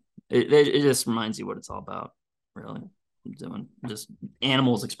just reminds you what it's all about, really. Doing just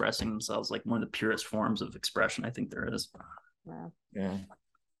animals expressing themselves, like one of the purest forms of expression I think there is. Yeah.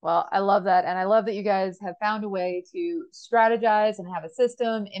 Well, I love that. And I love that you guys have found a way to strategize and have a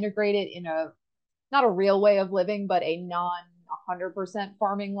system integrated in not a real way of living, but a non 100%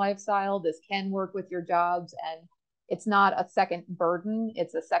 farming lifestyle. This can work with your jobs, and it's not a second burden.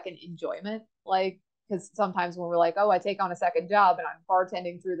 It's a second enjoyment. Like, because sometimes when we're like, oh, I take on a second job and I'm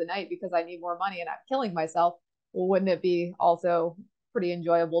bartending through the night because I need more money and I'm killing myself. Well, wouldn't it be also pretty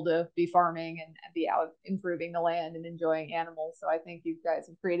enjoyable to be farming and be out improving the land and enjoying animals? So I think you guys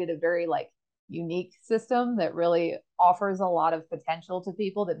have created a very like unique system that really offers a lot of potential to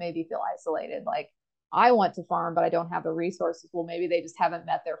people that maybe feel isolated. Like, I want to farm, but I don't have the resources. Well, maybe they just haven't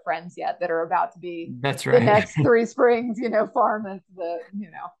met their friends yet that are about to be that's right. The next 3 springs, farm that's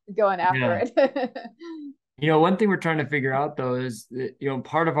going after it. One thing we're trying to figure out though is that,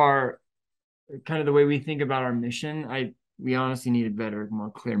 part of our kind of the way we think about our mission, we honestly need a better,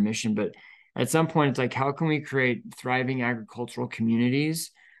 more clear mission, but at some point it's like, how can we create thriving agricultural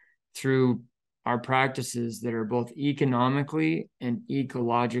communities through our practices that are both economically and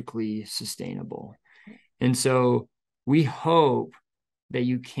ecologically sustainable? And so we hope that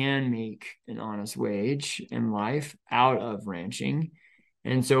you can make an honest wage in life out of ranching.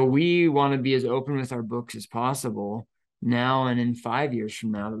 And so we want to be as open with our books as possible now and in 5 years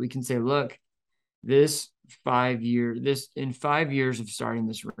from now, that we can say, look, in 5 years of starting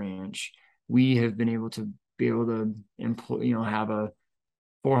this ranch, we have been able to employ, have a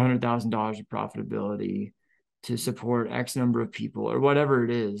 $400,000 of profitability to support X number of people or whatever it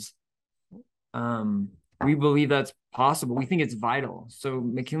is. We believe that's possible. We think it's vital. So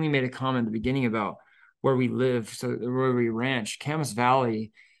McKinley made a comment at the beginning about where we live. So where we ranch, Camas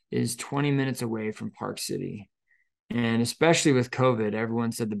Valley is 20 minutes away from Park City. And especially with COVID,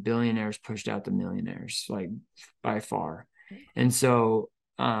 everyone said the billionaires pushed out the millionaires, like by far. And so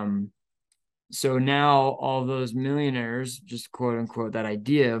now all those millionaires, just quote unquote, that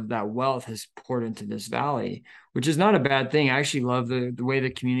idea of that wealth has poured into this valley, which is not a bad thing. I actually love the way the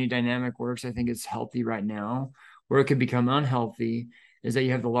community dynamic works. I think it's healthy right now. Where it could become unhealthy is that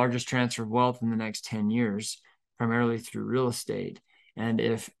you have the largest transfer of wealth in the next 10 years, primarily through real estate. And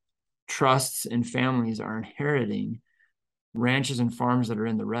if trusts and families are inheriting ranches and farms that are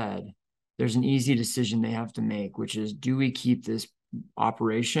in the red, there's an easy decision they have to make, which is, do we keep this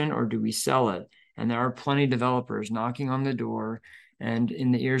operation or do we sell it? And there are plenty of developers knocking on the door and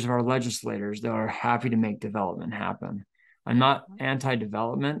in the ears of our legislators that are happy to make development happen. I'm not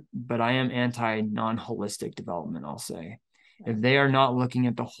anti-development, but I am anti-non-holistic development, I'll say. If they are not looking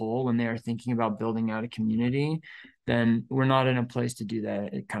at the whole when they are thinking about building out a community, then we're not in a place to do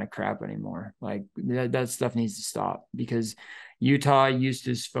that kind of crap anymore. Like that stuff needs to stop, because Utah used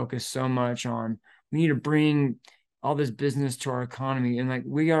to focus so much on, we need to bring all this business to our economy. And like,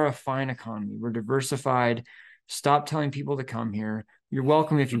 we are a fine economy. We're diversified. Stop telling people to come here. You're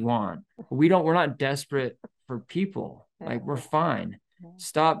welcome if you want. We're not desperate for people. Like, we're fine.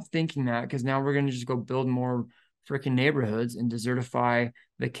 Stop thinking that, because now we're going to just go build more freaking neighborhoods and desertify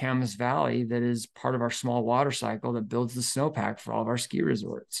the Camas Valley that is part of our small water cycle that builds the snowpack for all of our ski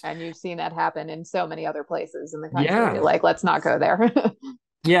resorts. And you've seen that happen in so many other places in the country. Yeah. Like, let's not go there.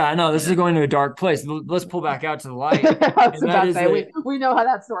 Yeah, I know this is going to a dark place. Let's pull back out to the light. We know how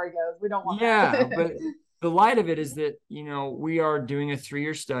that story goes. We don't want that. But the light of it is that, we are doing a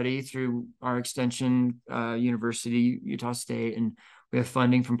 3-year study through our extension university, Utah State, and we have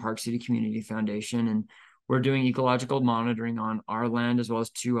funding from Park City Community Foundation. And we're doing ecological monitoring on our land as well as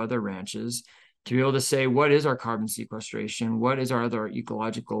 2 other ranches to be able to say, what is our carbon sequestration? What is our other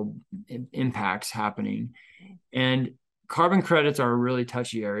ecological impacts happening? And carbon credits are a really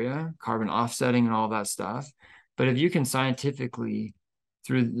touchy area, carbon offsetting and all that stuff. But if you can scientifically,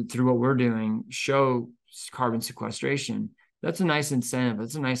 through what we're doing, show carbon sequestration, that's a nice incentive.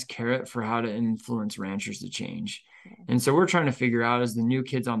 That's a nice carrot for how to influence ranchers to change. And so we're trying to figure out, as the new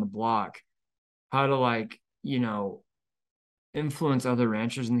kids on the block, how to, like, you know, influence other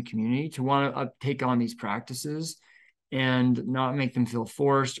ranchers in the community to want to take on these practices and not make them feel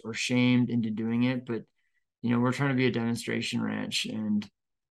forced or shamed into doing it. But, you know, we're trying to be a demonstration ranch, and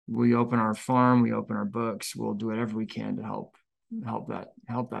we open our farm, we open our books, we'll do whatever we can to help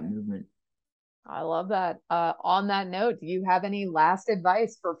that movement. I love that. On that note, do you have any last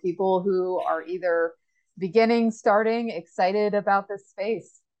advice for people who are either beginning, starting, excited about this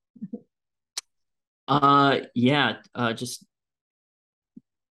space? Just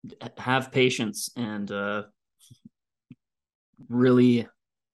have patience and really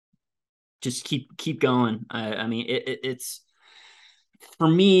just keep going. I mean, it's for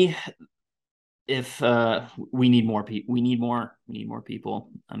me, if we need more people, we need more people.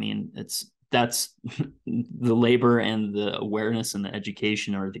 I mean, that's the labor and the awareness and the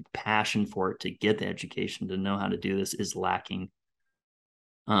education, or the passion for it to get the education to know how to do this, is lacking.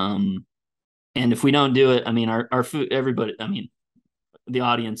 And if we don't do it, I mean, our food, everybody, I mean, the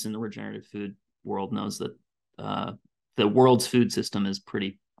audience in the regenerative food world knows that the world's food system is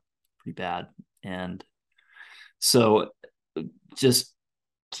pretty bad. And so just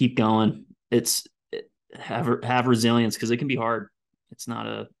keep going. Have resilience, because it can be hard. It's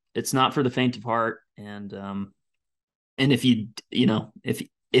not for the faint of heart. And if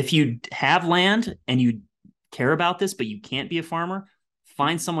if you have land and you care about this, but you can't be a farmer,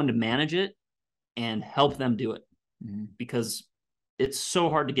 find someone to manage it and help them do it, because it's so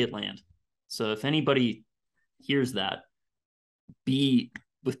hard to get land. So if anybody hears that, be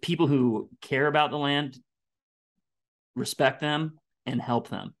with people who care about the land, respect them, and help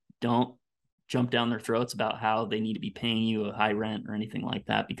them. Don't jump down their throats about how they need to be paying you a high rent or anything like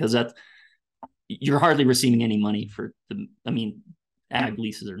that, because you're hardly receiving any money for ag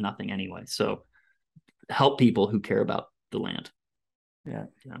leases are nothing anyway. So help people who care about the land. Yeah.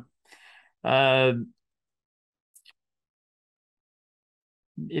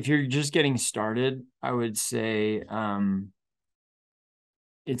 If you're just getting started, I would say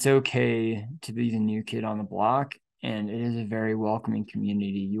it's okay to be the new kid on the block, and it is a very welcoming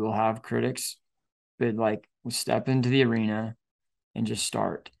community. You will have critics, but like, step into the arena and just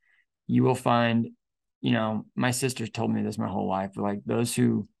start. You will find, you know, my sister's told me this my whole life, but like, those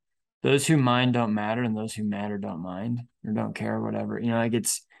who mind don't matter, and those who matter don't mind or don't care, or whatever. You know, like,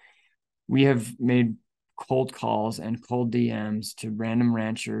 we have made cold calls and cold DMs to random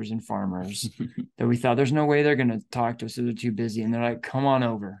ranchers and farmers that we thought there's no way they're going to talk to us, so they're too busy. And they're like, come on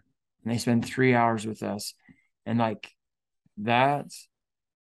over. And they spend 3 hours with us. And like, that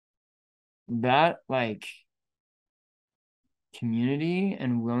like community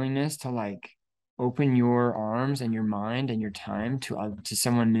and willingness to like open your arms and your mind and your time to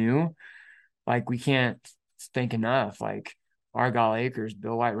someone new, like, we can't thank enough. Like, Argyle Acres,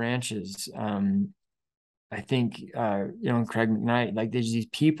 Bill White Ranches, I think, Craig McKnight, like, there's these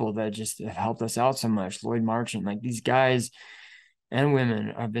people that just have helped us out so much. Lloyd Marchant, like, these guys and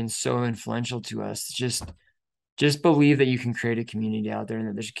women have been so influential to us. Just believe that you can create a community out there, and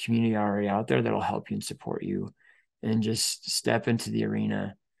that there's a community already out there that'll help you and support you, and just step into the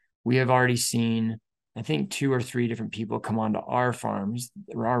arena. We have already seen, I think, 2 or 3 different people come onto our farms,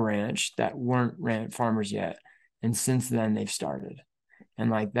 or our ranch, that weren't farmers yet. And since then they've started. And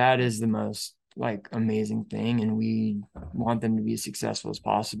like, that is the most like amazing thing. And we want them to be as successful as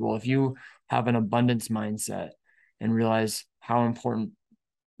possible. If you have an abundance mindset and realize how important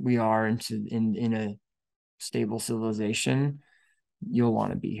we are in a stable civilization, you'll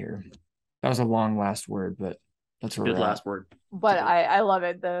want to be here. That was a long last word, but that's where good last word. But I love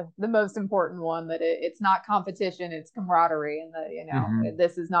it. The most important one, that it's not competition, it's camaraderie, and that,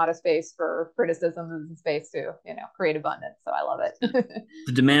 this is not a space for criticism. This is a space to, create abundance. So I love it.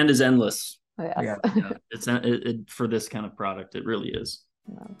 The demand is endless. Yes. Yeah. It's for this kind of product. It really is.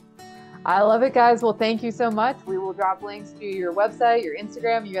 Yeah. I love it, guys. Well, thank you so much. We will drop links to your website, your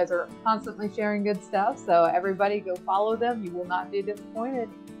Instagram. You guys are constantly sharing good stuff. So everybody go follow them. You will not be disappointed.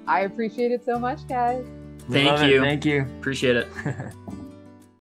 I appreciate it so much, guys. Thank you. Thank you. Appreciate it.